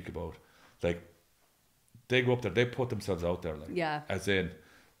don't speak about. Like, they go up there, they put themselves out there, like, as in,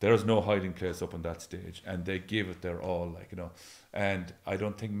 there's no hiding place up on that stage, and they give it their all, like, you know. And I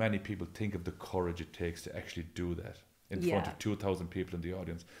don't think many people think of the courage it takes to actually do that in front of 2,000 people in the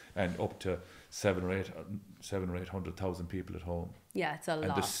audience and up to 700,000 or 800,000 people at home. Yeah, it's a lot.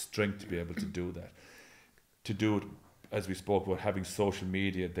 And the strength to be able to do that, to do it, as we spoke about, having social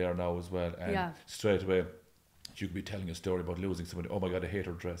media there now as well, and straight away you could be telling a story about losing somebody. Oh my God, I hate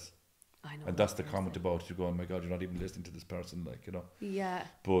her dress. I know. And that's the comment about it. You're going, oh my God, you're not even listening to this person, like, you know. Yeah.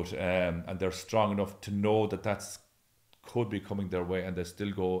 But and they're strong enough to know that that's could be coming their way, and they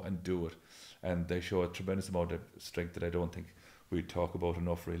still go and do it, and they show a tremendous amount of strength that I don't think we talk about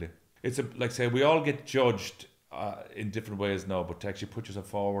enough, really. It's like, say, we all get judged in different ways now, but to actually put yourself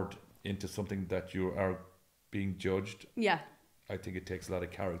forward into something that you are being judged, I think it takes a lot of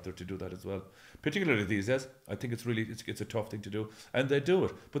character to do that as well. Particularly these days, I think it's really it's a tough thing to do, and they do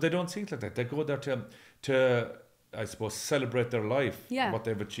it, but they don't see it like that. They go there to I suppose celebrate their life, what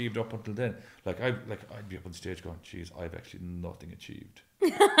they've achieved up until then. Like I'd be up on stage going, "Geez, I've actually nothing achieved."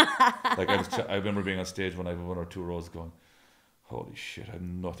 Like I remember being on stage when I had 1 or 2 rows going, "Holy shit, I've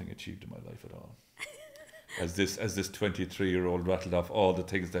nothing achieved in my life at all." As this 23-year-old rattled off all the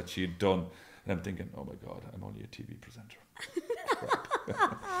things that she'd done, and I'm thinking, "Oh my God, I'm only a TV presenter."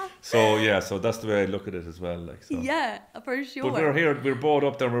 So that's the way I look at it as well, like, so. Yeah, for sure. But we're here, we're both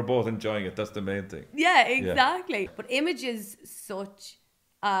up there, we're both enjoying it. That's the main thing. Yeah, exactly. But image is such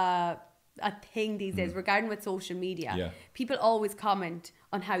a thing these days, regarding with social media. People always comment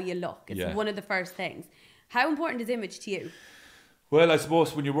on how you look. It's one of the first things. How important is image to you? Well, I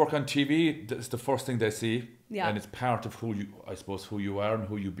suppose when you work on TV, it's the first thing they see, and it's part of who you are and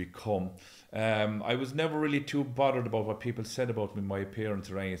who you become. I was never really too bothered about what people said about me, my appearance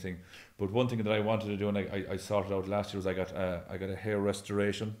or anything. But one thing that I wanted to do, and I sorted out last year, was I got a hair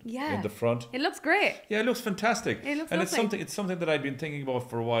restoration in the front. It looks great. Yeah, it looks fantastic. It looks lovely. It's something that I'd been thinking about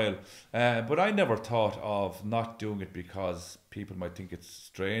for a while. But I never thought of not doing it because people might think it's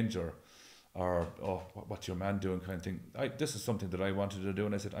strange or oh, what's your man doing kind of thing. This is something that I wanted to do,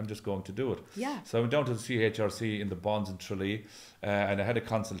 and I said, I'm just going to do it. So I went down to the CHRC in the Bonds in Tralee, and I had a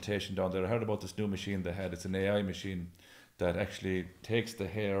consultation down there. I heard about this new machine they had. It's an AI machine that actually takes the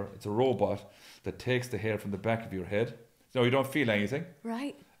hair. It's a robot that takes the hair from the back of your head. So you don't feel anything.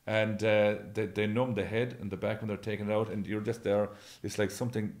 Right. And they numb the head and the back when they're taking it out, and you're just there. It's like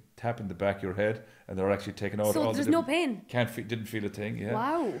something tapping the back of your head, and they're actually taking out. So there's no pain. Didn't feel a thing. Yeah.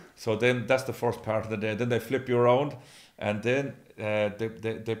 Wow. So then that's the first part of the day. Then they flip you around, and then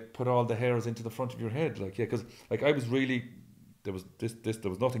they put all the hairs into the front of your head. Like, because like I was really, there was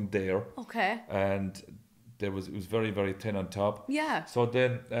nothing there. Okay. And it was very, very thin on top. Yeah. So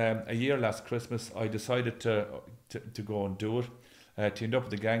then a year last Christmas, I decided to go and do it. Teamed up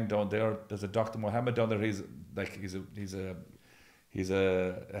with the gang down there. There's a Dr. Mohammed down there. He's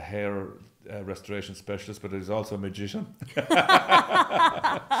a hair restoration specialist, but he's also a magician.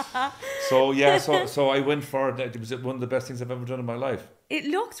 So I went for it. It was one of the best things I've ever done in my life. It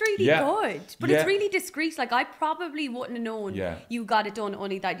looks really good, but it's really discreet. Like, I probably wouldn't have known you got it done,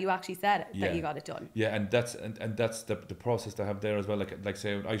 only that you actually said it, that you got it done. Yeah, and that's the process to have there as well. Like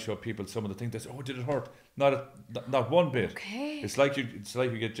say, I show people some of the things. They say, "Oh, did it hurt?" Not one bit. Okay. It's like you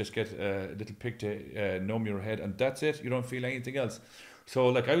get a little pick to numb your head, and that's it. You don't feel anything else. So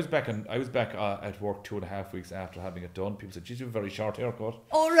like I was back at work 2.5 weeks after having it done. People said, "Geez, you have a very short haircut."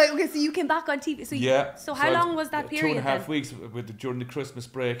 Oh right, okay. So you came back on TV. So how long was that period? 2.5 weeks during the Christmas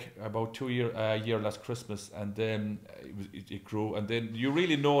break, about 2 year last Christmas, and then it grew, and then you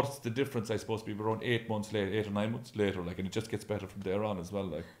really notice the difference. I suppose to be around 8 months later, 8 or 9 months later, like, and it just gets better from there on as well.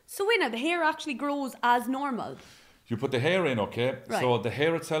 Like. So wait, now the hair actually grows as normal. You put the hair in, okay? Right. So the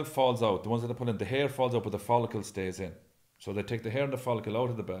hair itself falls out. The ones that I put in, the hair falls out, but the follicle stays in. So they take the hair and the follicle out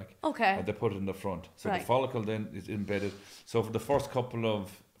of the back, and they put it in the front. So the follicle then is embedded. So for the first 2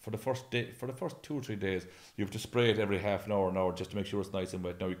 or 3 days, you have to spray it every half an hour just to make sure it's nice and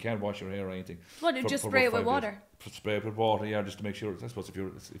wet. Now you can't wash your hair or anything. What? Just spray it with water. Spray it with water, yeah, just to make sure. I suppose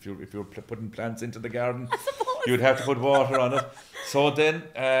if you're putting plants into the garden, you'd have to put water on it. So then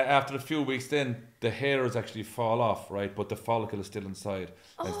after a few weeks, then the hair is actually fall off, right? But the follicle is still inside.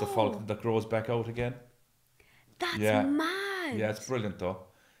 And it's the follicle that grows back out again. That's mad. Yeah, it's brilliant though.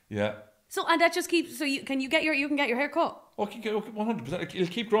 Yeah. So, and that just keeps, so you can get your hair cut? Oh, 100%. It'll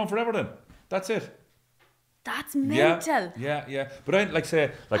keep growing forever then. That's it. That's mental. Yeah. But I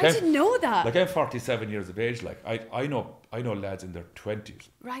I didn't know that. Like I'm 47 years of age. Like I know lads in their 20s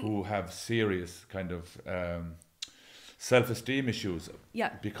who have serious kind of self-esteem issues.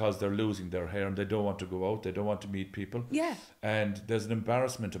 Yeah. Because they're losing their hair and they don't want to go out. They don't want to meet people. Yeah. And there's an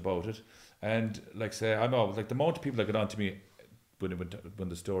embarrassment about it. And like say, I know, like the amount of people that get on to me when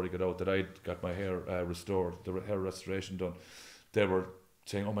the story got out that I got my hair restored, the hair restoration done, they were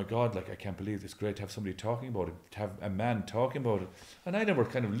saying, oh my God, like I can't believe it's great to have somebody talking about it, to have a man talking about it. And I never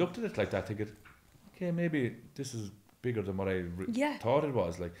kind of looked at it like that, thinking, okay, maybe this is bigger than what I thought it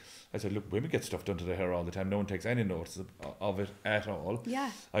was. Like I said, look, women get stuff done to their hair all the time. No one takes any notice of it at all.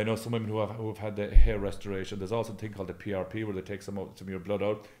 Yeah. I know some women who have had the hair restoration. There's also a thing called the PRP where they take some of your blood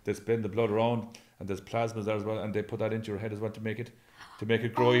out. They spin the blood around, and there's plasmas there as well, and they put that into your head as well to make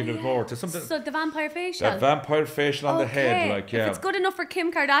it grow even more. To something. So the vampire facial. The vampire facial on the head, like If it's good enough for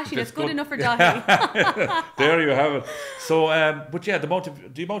Kim Kardashian, it's good enough for Dáithí. There you have it. So, but yeah, the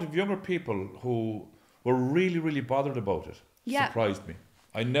amount of younger people who were really, really bothered about it surprised me.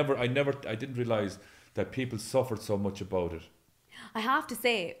 I didn't realise that people suffered so much about it. I have to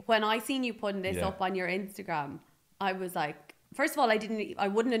say, when I seen you putting this up on your Instagram, I was like, first of all, I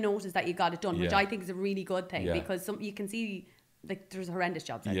wouldn't have noticed that you got it done, which I think is a really good thing because you can see like there's horrendous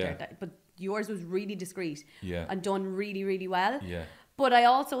jobs out there, but yours was really discreet and done really, really well. Yeah. But I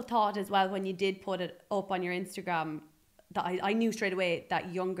also thought as well when you did put it up on your Instagram that I knew straight away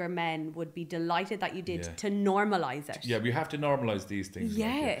that younger men would be delighted that you did to normalise it. Yeah, we have to normalise these things.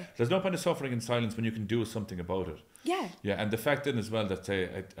 Yeah. Like, there's no point of suffering in silence when you can do something about it. Yeah. Yeah, and the fact then as well that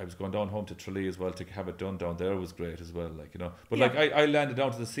I was going down home to Tralee as well to have it done down there was great as well. Like, you know. But like I landed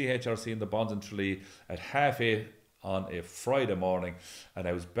down to the CHRC in the Bonds in Tralee at 8:30 on a Friday morning, and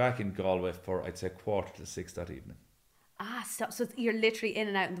I was back in Galway for I'd say 5:45 that evening. Ah, so you're literally in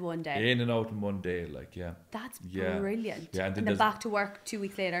and out in one day. In and out in one day, like That's brilliant. Yeah, and then back to work 2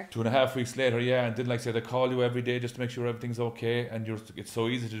 weeks later. 2.5 weeks later, and then like say they call you every day just to make sure everything's okay, and it's so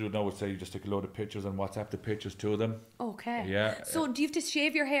easy to do now. Say you just take a load of pictures and WhatsApp the pictures to them. Okay. Yeah. So do you have to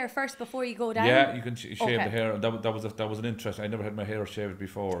shave your hair first before you go down? Yeah, you can shave the hair. That was an interest. I never had my hair shaved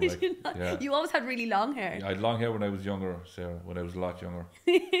before. Did you not? Yeah. You always had really long hair. I had long hair when I was younger, Sarah. When I was a lot younger.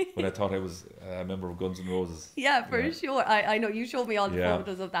 When I thought I was a member of Guns N' Roses. Yeah, for sure. I know you showed me all the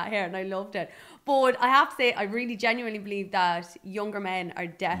photos of that hair and I loved it. But I have to say, I really genuinely believe that younger men are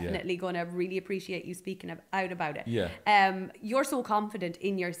definitely going to really appreciate you speaking out about it. Yeah. You're so confident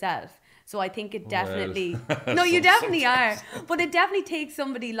in yourself. So I think it definitely... Well, no, you definitely are. But it definitely takes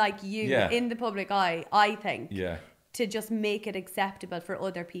somebody like you in the public eye, I think. Yeah. To just make it acceptable for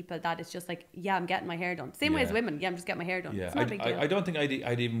other people that it's just like, I'm getting my hair done. Same way as women, I'm just getting my hair done. Yeah. It's not a big deal. I don't think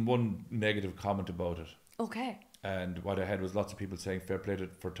I'd even one negative comment about it. Okay. And what I had was lots of people saying fair play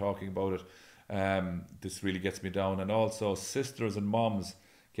for talking about it. This really gets me down. And also sisters and moms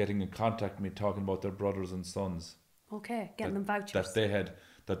getting in contact with me talking about their brothers and sons. Okay, getting them vouchers.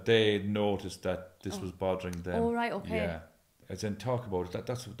 That they noticed that this was bothering them. Oh, right, okay. Yeah. As in talk about it.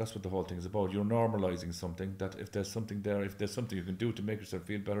 That's what the whole thing is about. You're normalising something, that if there's something there, if there's something you can do to make yourself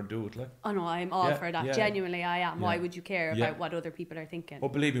feel better, do it. Like. Oh no, I'm all for that. Genuinely I am. Why would you care about what other people are thinking? Oh,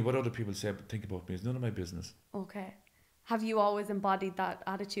 believe me, what other people think about me is none of my business. Okay. Have you always embodied that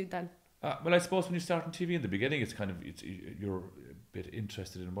attitude then? Well, I suppose when you start on TV in the beginning, it's you're a bit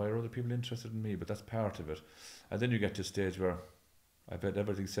interested in why are other people interested in me, but that's part of it. And then you get to a stage where I bet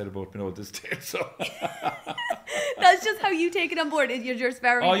everything's said about me at this stage. So that's just how you take it on board. You're just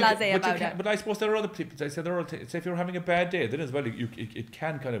very blasé about it. But I suppose there are other people. I said there are. Say if you're having a bad day, then as well, it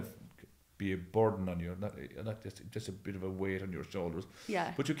can kind of be a burden on you, not just a bit of a weight on your shoulders.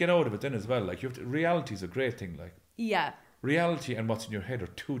 Yeah. But you get out of it then as well. Like reality is a great thing. Like. Yeah. Reality and what's in your head are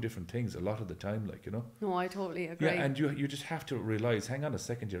two different things a lot of the time, like, you know. No, I totally agree. Yeah, and you just have to realise, hang on a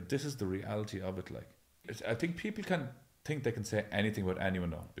second here, this is the reality of it. Like, I think people can think they can say anything about anyone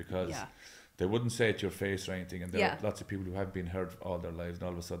now because they wouldn't say it to your face or anything. And there are lots of people who have been heard all their lives, and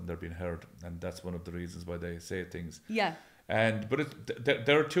all of a sudden they're being heard, and that's one of the reasons why they say things. Yeah. But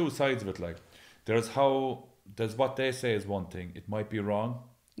there are two sides of it. Like, there's what they say is one thing. It might be wrong.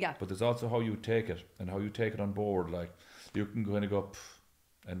 Yeah. But there's also how you take it and how you take it on board. Like, you can kind of go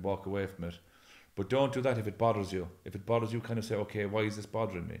and walk away from it. But don't do that if it bothers you. If it bothers you, kind of say, okay, why is this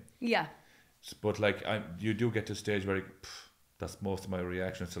bothering me? Yeah. But like, you do get to a stage where that's most of my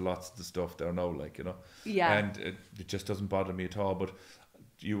reactions to lots of the stuff there now, like, you know. Yeah. And it just doesn't bother me at all. But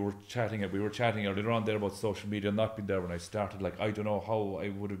we were chatting earlier on there about social media not being there when I started. Like, I don't know how I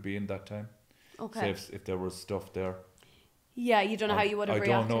would have been that time. Okay. Say if there was stuff there. Yeah, you don't know how you would have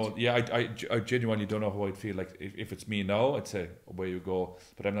reacted. I don't know. Yeah, I genuinely don't know how I'd feel. Like if it's me now, I'd say away you go.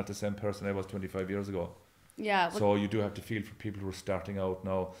 But I'm not the same person I was 25 years ago. Yeah. So you do have to feel for people who are starting out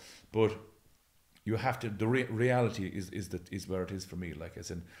now, but you have to. The reality is where it is for me. Like,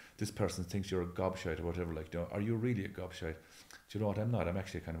 as in, this person thinks you're a gobshite or whatever. Like, are you really a gobshite? Do you know what? I'm not. I'm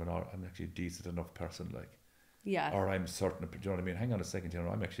actually I'm actually a decent enough person. Like, yeah. Or I'm certain. Do you know what I mean? Hang on a second, you know,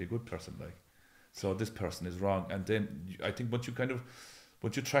 I'm actually a good person. Like, so this person is wrong. And then I think once you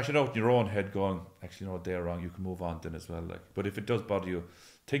trash it out in your own head, going, actually, no, they're wrong. You can move on then as well. Like, but if it does bother you,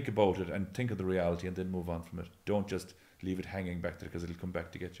 think about it and think of the reality, and then move on from it. Don't just leave it hanging back there, because it'll come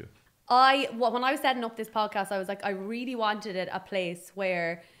back to get you. When I was setting up this podcast, I was like, I really wanted it a place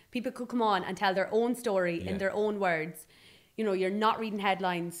where people could come on and tell their own story in their own words. You know, you're not reading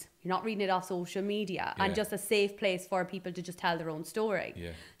headlines, you're not reading it off social media, and just a safe place for people to just tell their own story.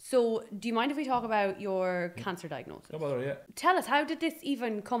 Yeah. So, do you mind if we talk about your cancer diagnosis? No bother, yeah. Tell us, how did this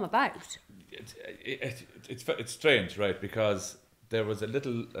even come about? It's strange, right? Because there was a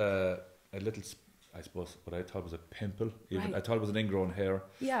little, I suppose, what I thought was a pimple. Even I thought it was an ingrown hair.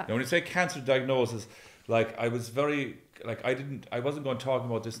 Yeah. Now, when you say cancer diagnosis, like, I was very, like, I wasn't going to talk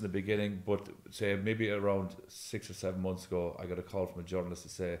about this in the beginning, but say maybe around 6 or 7 months ago, I got a call from a journalist to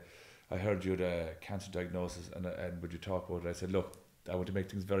say, I heard you had a cancer diagnosis, and would you talk about it? I said, look, I want to make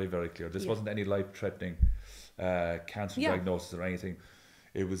things very, very clear. This wasn't any life-threatening cancer diagnosis or anything.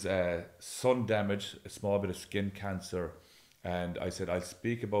 It was sun damage, a small bit of skin cancer. And I said, I'll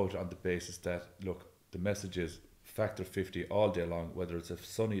speak about it on the basis that, look, the message is factor 50 all day long, whether it's a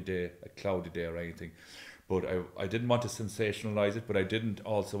sunny day, a cloudy day, or anything. But I didn't want to sensationalize it, but I didn't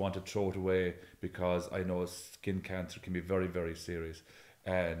also want to throw it away, because I know skin cancer can be very, very serious,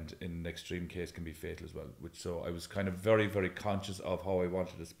 and in an extreme case can be fatal as well. So I was kind of very, very conscious of how I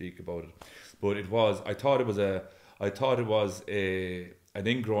wanted to speak about it. But I thought it was an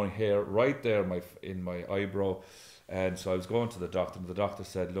ingrown hair right there in my eyebrow. And so I was going to the doctor, and the doctor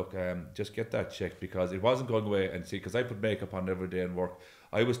said, look, just get that checked, because it wasn't going away. And see, because I put makeup on every day in work,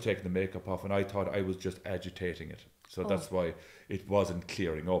 I was taking the makeup off, and I thought I was just agitating it. So that's why it wasn't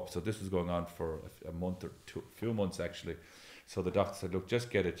clearing up. So this was going on for a month or a few months actually. So the doctor said, look, just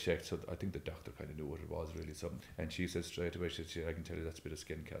get it checked. So I think the doctor kind of knew what it was really. So, and she said straight away, she said, I can tell you that's a bit of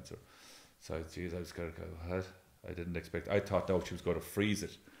skin cancer. So geez, I was kind of, what? I didn't expect, I thought now she was going to freeze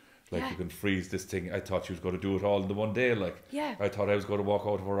it. Like, you can freeze this thing. I thought she was going to do it all in the one day. Like, I thought I was going to walk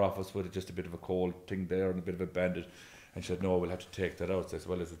out of her office with just a bit of a cold thing there and a bit of a bandage. And she said, no, we'll have to take that out. I said,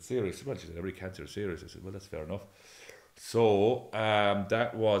 well, is it serious? Well, she said, every cancer is serious. I said, well, that's fair enough. So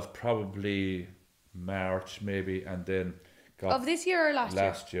that was probably March maybe, and then of this year or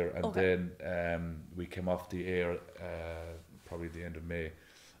last year. And then we came off the air probably the end of May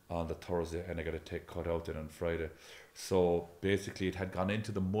on the Thursday, and I got a cut out then on Friday. So basically it had gone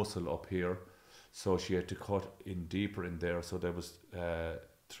into the muscle up here, so she had to cut in deeper in there. So there was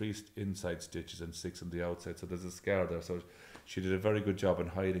 3 inside stitches and 6 on the outside, so there's a scar there. So she did a very good job in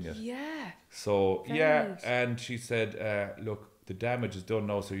hiding it. So and she said, look, the damage is done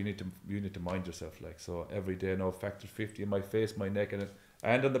now, so you need to mind yourself. Like, so every day now, factor 50 in my face, my neck, and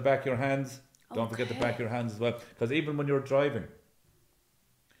on the back of your hands. Don't forget the back of your hands as well, because even when you're driving,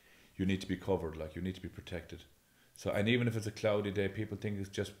 you need to be covered. Like, you need to be protected. So, and even if it's a cloudy day, people think it's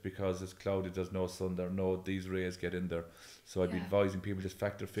just because it's cloudy, there's no sun there. No, these rays get in there. So I'd be advising people just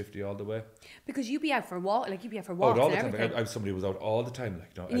factor 50 all the way. Because you'd be out for walks, all the time. I was somebody who was out all the time.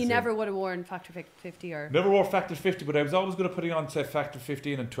 Like, and you never would have worn factor 50 or? Never wore factor 50, but I was always going to put on, say, factor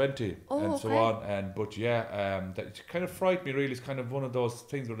 15 and 20 so on. But that kind of frightened me really. It's kind of one of those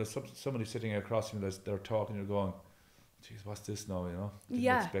things where there's somebody sitting across from you, they're talking, you're going, geez, what's this now, you know?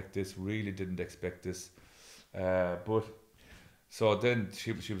 Didn't expect this, really didn't expect this. But so then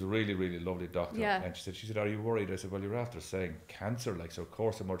she was a really, really lovely doctor, and she said, are you worried? I said, well, you're after saying cancer, like, so of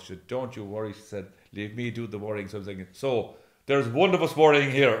course I'm worried. She said, don't you worry. She said, leave me do the worrying. So I was thinking, so there's one of us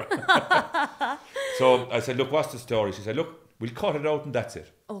worrying here. So I said, look, what's the story? She said, look, we'll cut it out and that's it.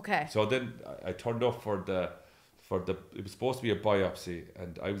 Okay. So then I turned up for the it was supposed to be a biopsy,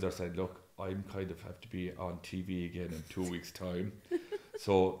 and I was there saying, look, I'm kind of have to be on TV again in 2 weeks' time.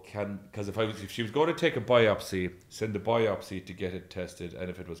 So because if she was going to take a biopsy, send the biopsy to get it tested, and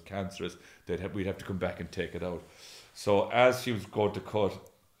if it was cancerous, we'd have to come back and take it out. So as she was going to cut,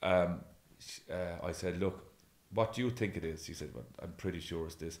 I said, look, what do you think it is? She said, well, I'm pretty sure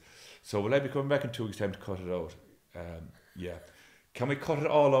it's this. So will I be coming back in 2 weeks' time to cut it out? Yeah. Can we cut it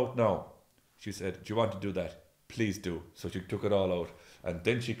all out now? She said, do you want to do that? Please do. So she took it all out, and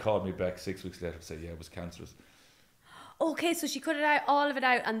then she called me back 6 weeks later and said, yeah, it was cancerous. Okay, so she cut it out, all of it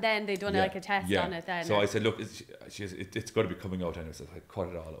out, and then they done like a test on it then. So I said, look, it's got to be coming out anyway. So I cut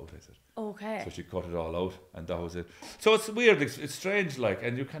it all out, I said. Okay. So she cut it all out, and that was it. So it's weird, it's strange, like,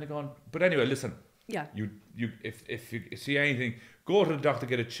 and you're kind of going, but anyway, listen. Yeah. If you see anything, go to the doctor,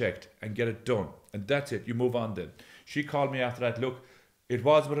 get it checked, and get it done. And that's it, you move on then. She called me after that, look, it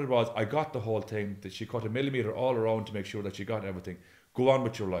was what it was. I got the whole thing, that she cut 1 millimetre all around to make sure that she got everything. Go on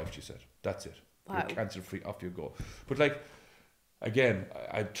with your life, she said. That's it. Wow. You're cancer free, off you go. But like, again,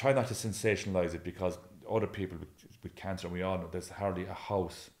 I try not to sensationalise it, because other people with cancer, and we all know there's hardly a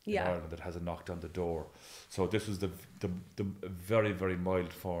house in Ireland that hasn't knocked on the door. So this was the very, very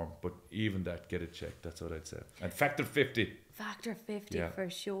mild form, but even that, get it checked. That's what I'd say. And factor 50. Factor 50 for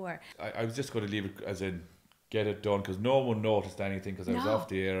sure. I was just going to leave it as in, get it done, because no one noticed anything, because I was off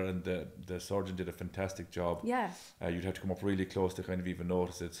the air, and the surgeon did a fantastic job. Yeah. You'd have to come up really close to kind of even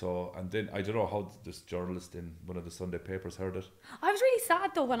notice it. So, and then I don't know how this journalist in one of the Sunday papers heard it. I was really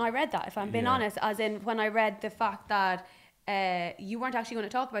sad though when I read that, if I'm being honest, as in when I read the fact that you weren't actually going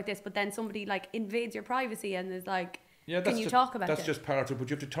to talk about this, but then somebody like invades your privacy and is like, can you talk about it? That's just part of it, but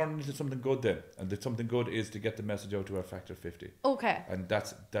you have to turn it into something good then. And the something good is to get the message out to our factor 50. Okay. And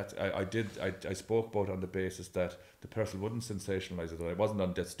that's I spoke about it on the basis that the person wouldn't sensationalise it. I wasn't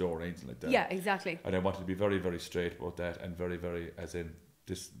on death's door or anything like that. Yeah, exactly. And I wanted to be very, very straight about that, and very, very, as in,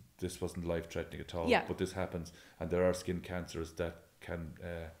 this wasn't life threatening at all. Yeah. But this happens, and there are skin cancers that can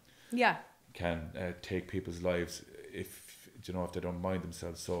take people's lives if they don't mind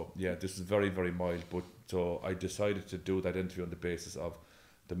themselves. So yeah, this is very, very mild, but so I decided to do that interview on the basis of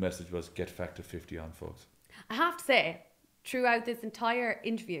the message was get factor 50 on, folks. I have to say, throughout this entire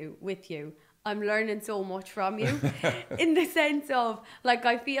interview with you, I'm learning so much from you in the sense of, like,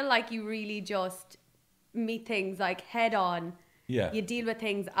 I feel like you really just meet things like head on. Yeah. You deal with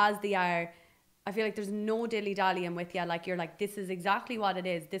things as they are. I feel like there's no dilly-dallying with you. Like, you're like, this is exactly what it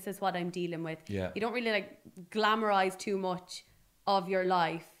is. This is what I'm dealing with. Yeah. You don't really like glamorize too much of your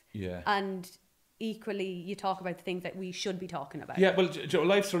life. Yeah. And equally, you talk about the things that we should be talking about. Yeah, well,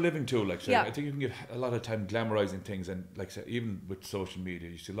 life's for living too. Like, so I think you can get a lot of time glamorizing things, and like, so even with social media,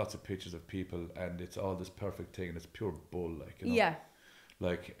 you see lots of pictures of people, and it's all this perfect thing, and it's pure bull. Like, you know? Yeah.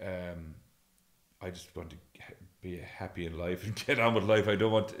 Like, I just want to be happy in life and get on with life. I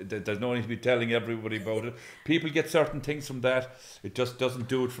don't want, there's no need to be telling everybody about it. People get certain things from that. It just doesn't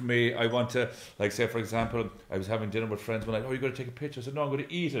do it for me. I want to, like, say, for example, I was having dinner with friends one night. Oh, you're going to take a picture? I said, no, I'm going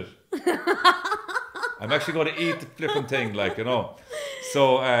to eat it. I'm actually going to eat the flipping thing, like, you know.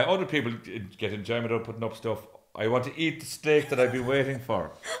 So other people get enjoyment out of putting up stuff. I want to eat the steak that I've been waiting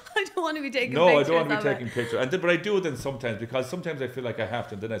for. I don't want to be taking pictures. No, I don't want to be taking pictures. But I do then sometimes, because sometimes I feel like I have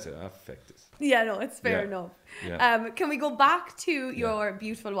to, and then I say, fuck this. Yeah, no, it's fair enough. Yeah. Can we go back to your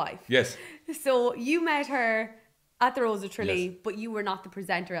beautiful wife? Yes. So you met her at the Rose of Tralee, but you were not the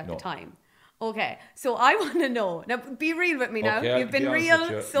presenter at the time. Okay, so I want to know, now be real with me now. Okay, you've been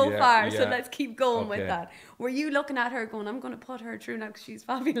real so far, so let's keep going with that. Were you looking at her going, I'm going to put her through now because she's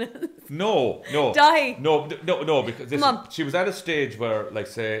fabulous? No. Die. No, because she was at a stage where, like,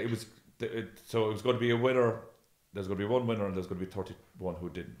 say, so it was going to be a winner. There's going to be one winner, and there's going to be 31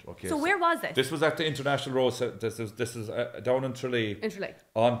 who didn't. Okay. So where was it? This was at the International Rose. This is down in Tralee. In Tralee.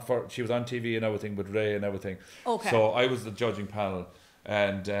 She was on TV and everything with Ray and everything. Okay. So I was the judging panel,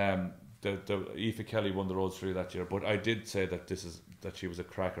 and the Aoife Kelly won the Rose of Tralee that year. But I did say that she was a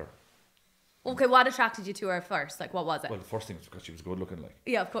cracker. Okay, what attracted you to her first? Like, what was it? Well, the first thing was because she was good looking, like.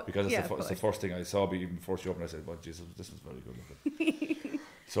 Yeah, of course. Because it's the first thing I saw, even before she opened. I said, well, Jesus, this is very good looking.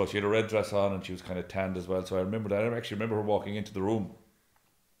 So she had a red dress on, and she was kind of tanned as well. So I remember that. I actually remember her walking into the room.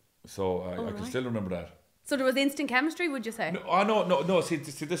 So I can still remember that. So there was instant chemistry, would you say? No. See,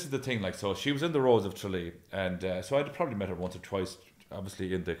 this is the thing. Like, so she was in the Rose of Tralee, and so I'd probably met her once or twice,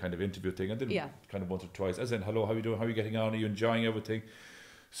 obviously in the kind of interview thing, and then kind of once or twice, as in, hello, how are you doing? How are you getting on? Are you enjoying everything?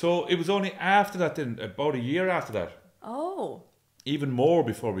 So it was only after that, then about a year after that. Oh. Even more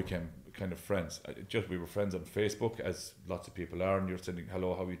before we became kind of friends. We were friends on Facebook, as lots of people are, and you're sending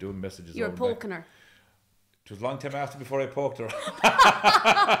hello, how are you doing messages. You're poking her. It was a long time after before I poked her.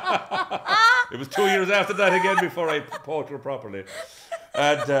 It was 2 years after that again before I poked her properly.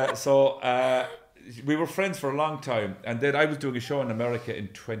 And so we were friends for a long time, and then I was doing a show in America in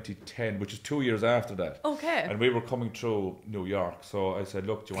 2010, which is 2 years after that. Okay. And we were coming through New York, so I said,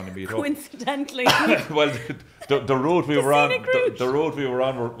 "Look, do you want to meet up?" Coincidentally. Well, the road we were on, the road we were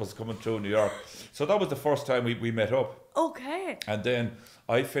on was coming through New York, so that was the first time we met up. Okay. And then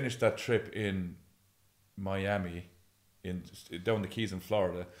I finished that trip in Miami, down the Keys in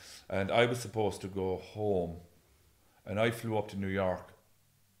Florida, and I was supposed to go home, and I flew up to New York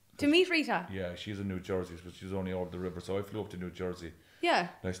To meet Rita? Yeah, she's in New Jersey, but she's only over the river. So I flew up to New Jersey. Yeah.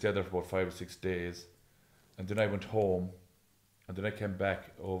 And I stayed there for about 5 or 6 days. And then I went home. And then I came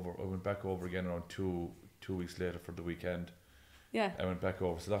back over. I went back over again around two weeks later for the weekend. Yeah. I went back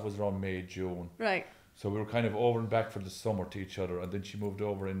over. So that was around May, June. Right. So we were kind of over and back for the summer to each other. And then she moved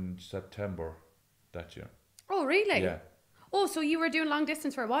over in September that year. Oh, really? Yeah. Oh, so you were doing long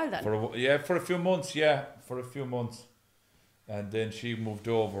distance for a while then? For a few months, yeah. For a few months. And then she moved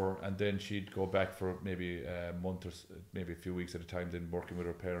over, and then she'd go back for maybe a month or maybe a few weeks at a time, then working with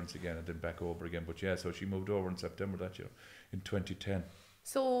her parents again, and then back over again. But yeah, so she moved over in September that year, in 2010.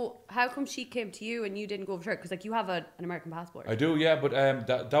 So how come she came to you and you didn't go over to her? Because like you have an American passport. I do, yeah, but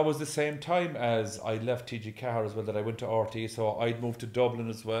that was the same time as I left TG Carr as well, that I went to RT, so I'd moved to Dublin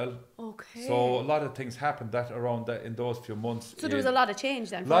as well. Okay. So a lot of things happened in those few months. So there was a lot of change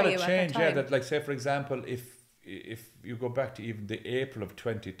then. A lot of you change, at that time. yeah. That, like, say for example, if you go back to even the April of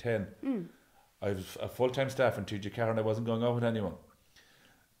 2010, I was a full-time staff in TG Carr and I wasn't going out with anyone.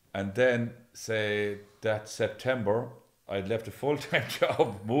 And then, say, that September, I'd left a full-time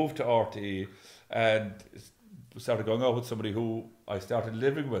job, moved to RTE, and started going out with somebody who I started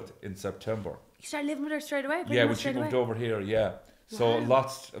living with in September. You started living with her straight away? Yeah, when she moved over here, yeah. So Wow.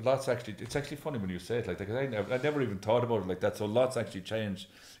 lots actually, it's actually funny when you say it like that, because I never even thought about it like that. So lots actually changed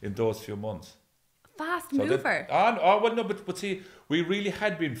in those few months. Fast So mover. well, no, but see, we really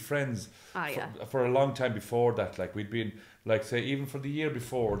had been friends for a long time before that. Like, we'd been, like, say, even for the year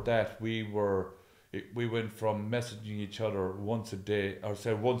before that, we went from messaging each other once a day, or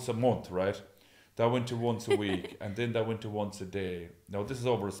say once a month, right? That went to once a week, and then that went to once a day. Now, this is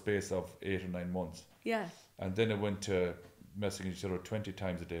over a space of 8 or 9 months. Yeah. And then it went to messaging each other 20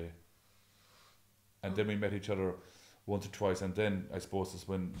 times a day. And then we met each other once or twice, and then I suppose it's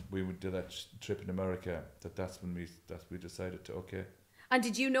when we would do that trip in America that's when we decided to, okay. And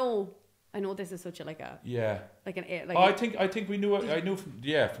did you know? I know this is such a yeah. I think we knew. I knew from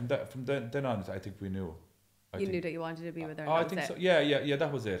then on. I think we knew. You knew that you wanted to be with her. I think so. Yeah.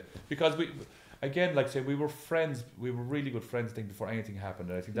 That was it. Because we, again, like, say, we were friends. We were really good friends. I think before anything happened,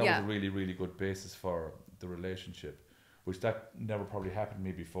 and I think that was a really, really good basis for the relationship. Which that never probably happened to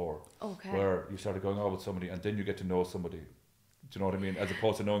me before. Okay. Where you started going out with somebody and then you get to know somebody. Do you know what I mean? As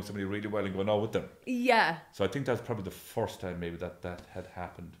opposed to knowing somebody really well and going out with them. Yeah. So I think that's probably the first time maybe that had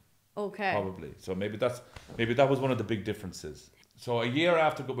happened. Okay. Probably. So maybe that was one of the big differences. So a year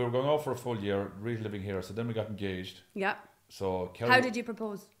after we were going out for a full year, really living here. So then we got engaged. Yeah. So how did you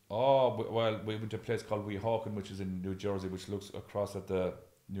propose? Oh, well, we went to a place called Weehawken, which is in New Jersey, which looks across at the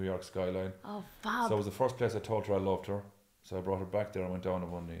New York skyline. Oh, fab. So it was the first place I told her I loved her. So I brought her back there and went down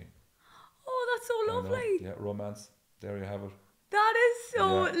on one knee. Oh, that's so lovely. Yeah, romance. There you have it. That is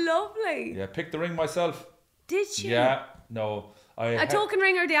so lovely. Yeah, picked the ring myself. Did you? Yeah, no. A token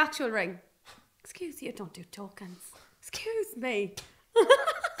ring or the actual ring? Excuse you, don't do tokens. Excuse me.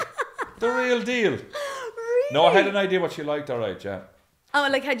 The real deal. Really? No, I had an idea what she liked, alright, yeah. Oh,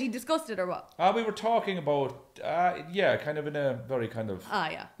 like, had you discussed it or what? We were talking about, kind of in a very kind of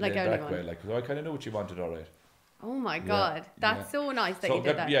like back way. Like, so I kind of knew what she wanted, alright. Oh my God, that's so nice that you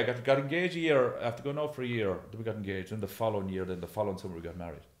did that. Yeah, got engaged a year, after going out for a year, then we got engaged, and the following year, then the following summer we got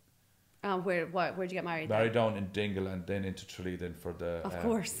married. Where'd you get married? Married down in Dingle and then into Tralee then for the... Of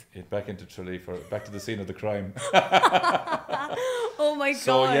course. Back into Tralee, back to the scene of the crime. Oh my God.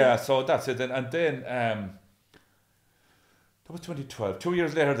 So yeah, so that's it. And then... That was 2012. 2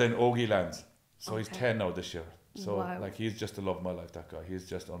 years later, then Ogie lands. So he's 10 now this year. So like, he's just the love of my life, that guy. He's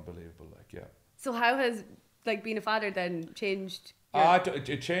just unbelievable. Like, yeah. So how has like being a father then changed?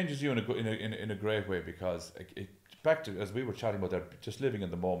 It changes you in a great way, because back to, as we were chatting about that, just living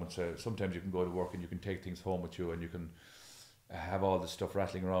in the moment. So sometimes you can go to work and you can take things home with you and you can have all this stuff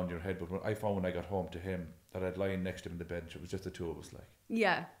rattling around your head. But I found when I got home to him that I'd lying next to him in the bed. It was just the two of us, like.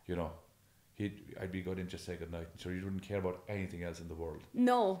 Yeah. You know. I'd be going in, just say goodnight. So you wouldn't care about anything else in the world.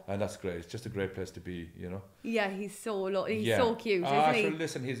 No. And that's great. It's just a great place to be, you know. Yeah, he's so he's so cute, isn't he? Sure,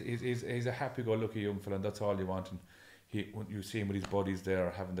 listen, he's a happy-go-lucky young fella, and that's all you want. And when you see him with his buddies there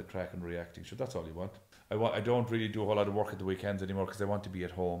having the crack and reacting, sure, that's all you want. I don't really do a whole lot of work at the weekends anymore because I want to be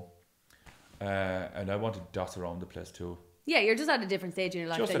at home, and I want to dot around the place too. Yeah, you're just at a different stage in your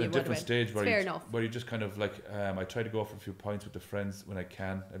life. Just at a different stage where you just kind of like, I try to go for a few pints with the friends when I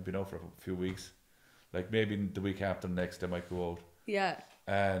can. I've been out for a few weeks. Like maybe the week after next I might go out. Yeah.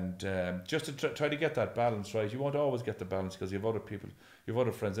 And just to try to get that balance right. You won't always get the balance because you have other people, you have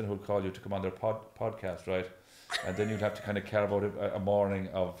other friends in who'll call you to come on their podcast, right? and then you'd have to kind of carve out a morning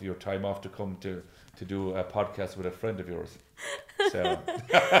of your time off to come to do a podcast with a friend of yours. So,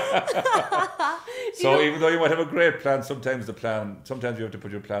 even though you might have a great plan, sometimes you have to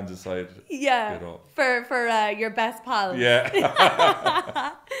put your plans aside. Yeah, for your best pals. Yeah.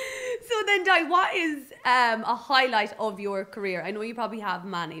 So then, Di, what is a highlight of your career? I know you probably have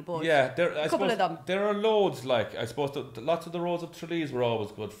many, but a couple of them. There are loads. Like, I suppose lots of the Rose of Tralee were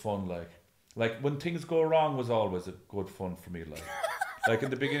always good fun. Like when things go wrong was always a good fun for me. Like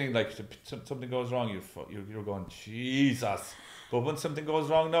in the beginning, like something goes wrong, you're going, Jesus. But when something goes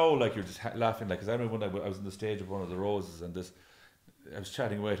wrong now, like you're just laughing. Like, because I remember when I was on the stage of one of the Roses, and I was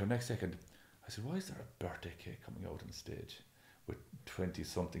chatting away to the next second. I said, why is there a birthday cake coming out on the stage with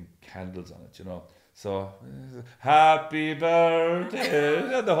 20-something candles on it, you know? So, happy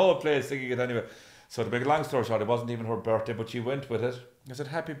birthday, and the whole place singing it anyway. So to make a long story short, it wasn't even her birthday, but she went with it. I said,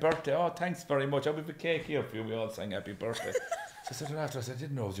 happy birthday. Oh, thanks very much. I'll have a cake here for you. We all sang happy birthday. So I said, after I said, I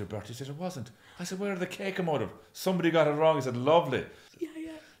didn't know it was your birthday. She said, it wasn't. I said, where did the cake come out of? Somebody got it wrong. He said, lovely.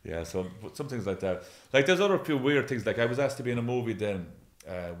 Yeah, so some things like that. Like, there's other few weird things. Like, I was asked to be in a movie then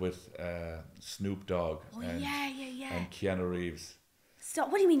with Snoop Dogg and Keanu Reeves. So,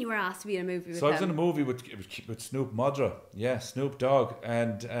 what do you mean you were asked to be in a movie with So I was in a movie with Snoop Madra. Yeah, Snoop Dogg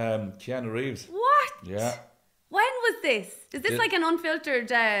and Keanu Reeves. What? Yeah. When was this? Is this like an unfiltered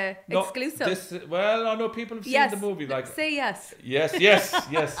exclusive? I know people have seen the movie. Like, say yes. Yes.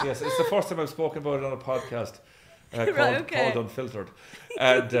 It's the first time I've spoken about it on a podcast called Unfiltered.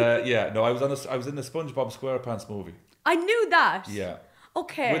 And I was in the SpongeBob SquarePants movie. I knew that. Yeah.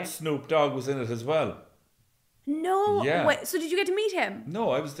 Okay. With Snoop Dogg was in it as well. No. Yeah. Wait, so did you get to meet him?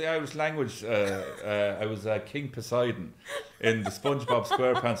 No, I was the Irish language. I was King Poseidon in the SpongeBob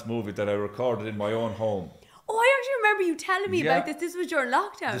SquarePants movie that I recorded in my own home. Oh, I actually remember you telling me about this. This was during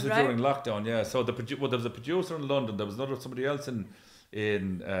lockdown, right? This was during lockdown, yeah. So there was a producer in London. There was somebody else in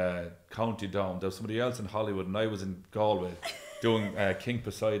County Down. There was somebody else in Hollywood, and I was in Galway doing King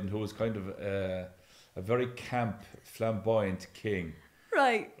Poseidon, who was kind of a very camp, flamboyant king,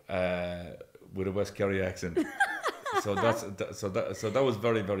 right? With a West Kerry accent. So that was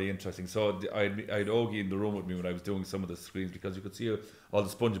very, very interesting. So I had Ogie in the room with me when I was doing some of the screens, because you could see all the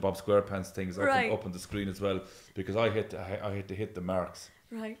SpongeBob SquarePants things up on the screen as well, because I had to hit the marks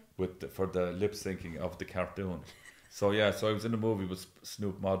for the lip syncing of the cartoon. So I was in a movie with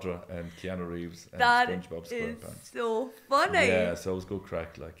Snoop Madra and Keanu Reeves and SpongeBob SquarePants. That is so funny. Yeah, so it was good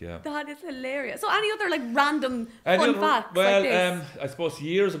crack, That is hilarious. So any other random fun facts like this? I suppose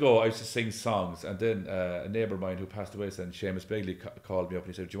years ago I used to sing songs, and then a neighbour of mine who passed away, then Seamus Begley, called me up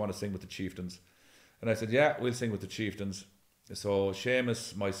and he said, do you want to sing with the Chieftains? And I said, yeah, we'll sing with the Chieftains. So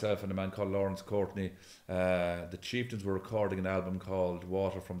Seamus, myself, and a man called Lawrence Courtney, the Chieftains were recording an album called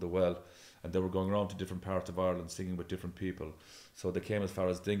Water from the Well, and they were going around to different parts of Ireland singing with different people. So they came as far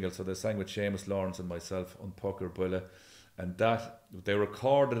as Dingle. So they sang with Seamus, Lawrence and myself on Pucker Bulla, and that they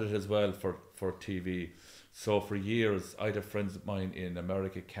recorded it as well for TV. So for years I'd have friends of mine in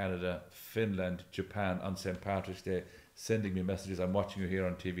America, Canada, Finland, Japan on St. Patrick's Day sending me messages, I'm watching you here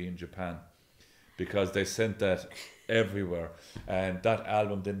on TV in Japan, because they sent that everywhere. And that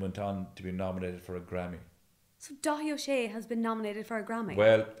album then went on to be nominated for a Grammy. So Dáithí Ó Sé has been nominated for a Grammy?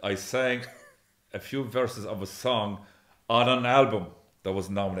 Well, I sang a few verses of a song on an album that was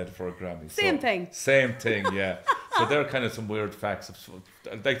nominated for a Grammy. Same thing, yeah. So there are kind of some weird facts,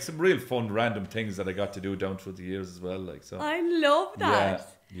 like some real fun, random things that I got to do down through the years as well. I love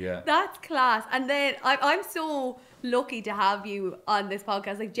that. Yeah. That's class. And then I'm so lucky to have you on this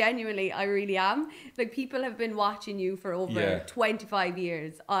podcast. Like, genuinely, I really am. Like, people have been watching you for over 25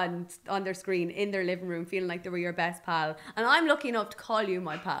 years on their screen in their living room, feeling like they were your best pal. And I'm lucky enough to call you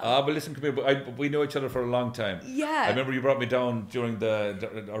my pal. But listen, come here. We know each other for a long time. Yeah. I remember you brought me down during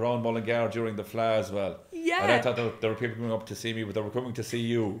around Mullingar during the Fla as well. Yeah. And I thought there were people coming up to see me, but they were coming to see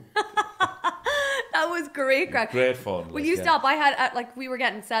you. That was great crack. Great fun. Will you stop? I had we were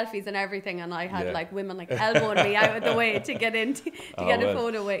getting selfies and everything, and I had women elbowing me out of the way to get in to get a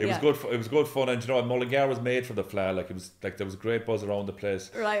photo with. It was good. It was good fun, and Mullingar was made for the Fla. There was a great buzz around the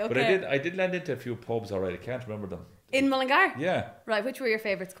place. Right. Okay. But I did land into a few pubs. Alright, I can't remember them. In Mullingar. Yeah. Right. Which were your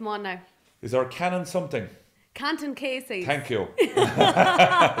favourites? Come on now. Is there a Cannon something? Canton Casey's. Thank you.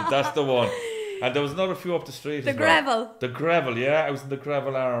 That's the one. And there was another few up the street. The Gravel. The Gravel, yeah. I was in the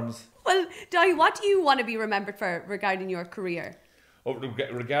Gravel Arms. Well, Dáithí, what do you want to be remembered for regarding your career? Oh,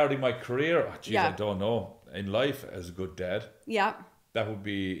 regarding my career? I don't know. In life, as a good dad. Yeah. That would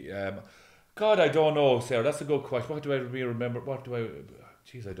be... God, I don't know, Sarah. That's a good question. What do I be remembered?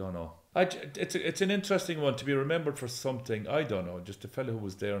 I don't know. It's an interesting one to be remembered for something. I don't know. Just a fellow who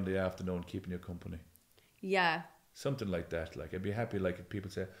was there in the afternoon keeping you company. Yeah. Something like that. Like, I'd be happy, like, if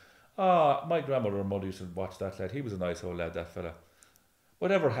people say, "Oh, my grandmother or mother used to watch that lad. He was a nice old lad, that fella."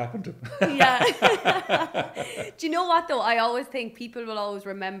 Whatever happened to him? Yeah. Do you know what though? I always think people will always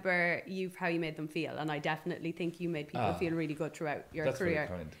remember you for how you made them feel, and I definitely think you made people feel really good throughout your career.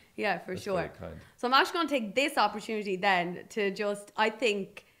 Very kind. Yeah, for That's sure. very kind. So I'm actually going to take this opportunity then to just, I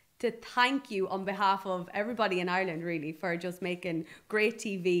think, to thank you on behalf of everybody in Ireland, really, for just making great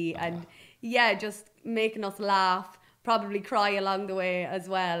TV and just making us laugh, probably cry along the way as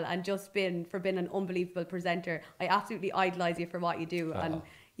well, and just being an unbelievable presenter. I absolutely idolise you for what you do, and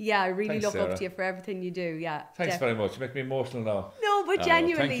I really look up to you for everything you do. Yeah, thanks very much. You make me emotional now. No, but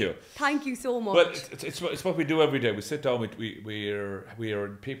genuinely, thank you so much. Well, it's what we do every day. We sit down. We are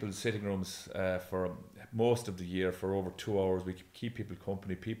in people's sitting rooms for most of the year for over 2 hours. We keep people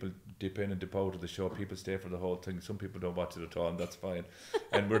company. People dip in and dip out of the show. People stay for the whole thing. Some people don't watch it at all, and that's fine.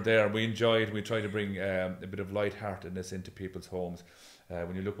 And we're there, and we enjoy it. We try to bring a bit of lightheartedness into people's homes.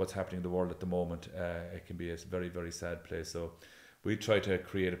 When you look what's happening in the world at the moment, it can be a very, very sad place. So we try to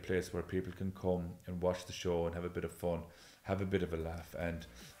create a place where people can come and watch the show and have a bit of fun, have a bit of a laugh, and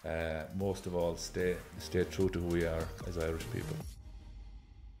most of all, stay true to who we are as Irish people.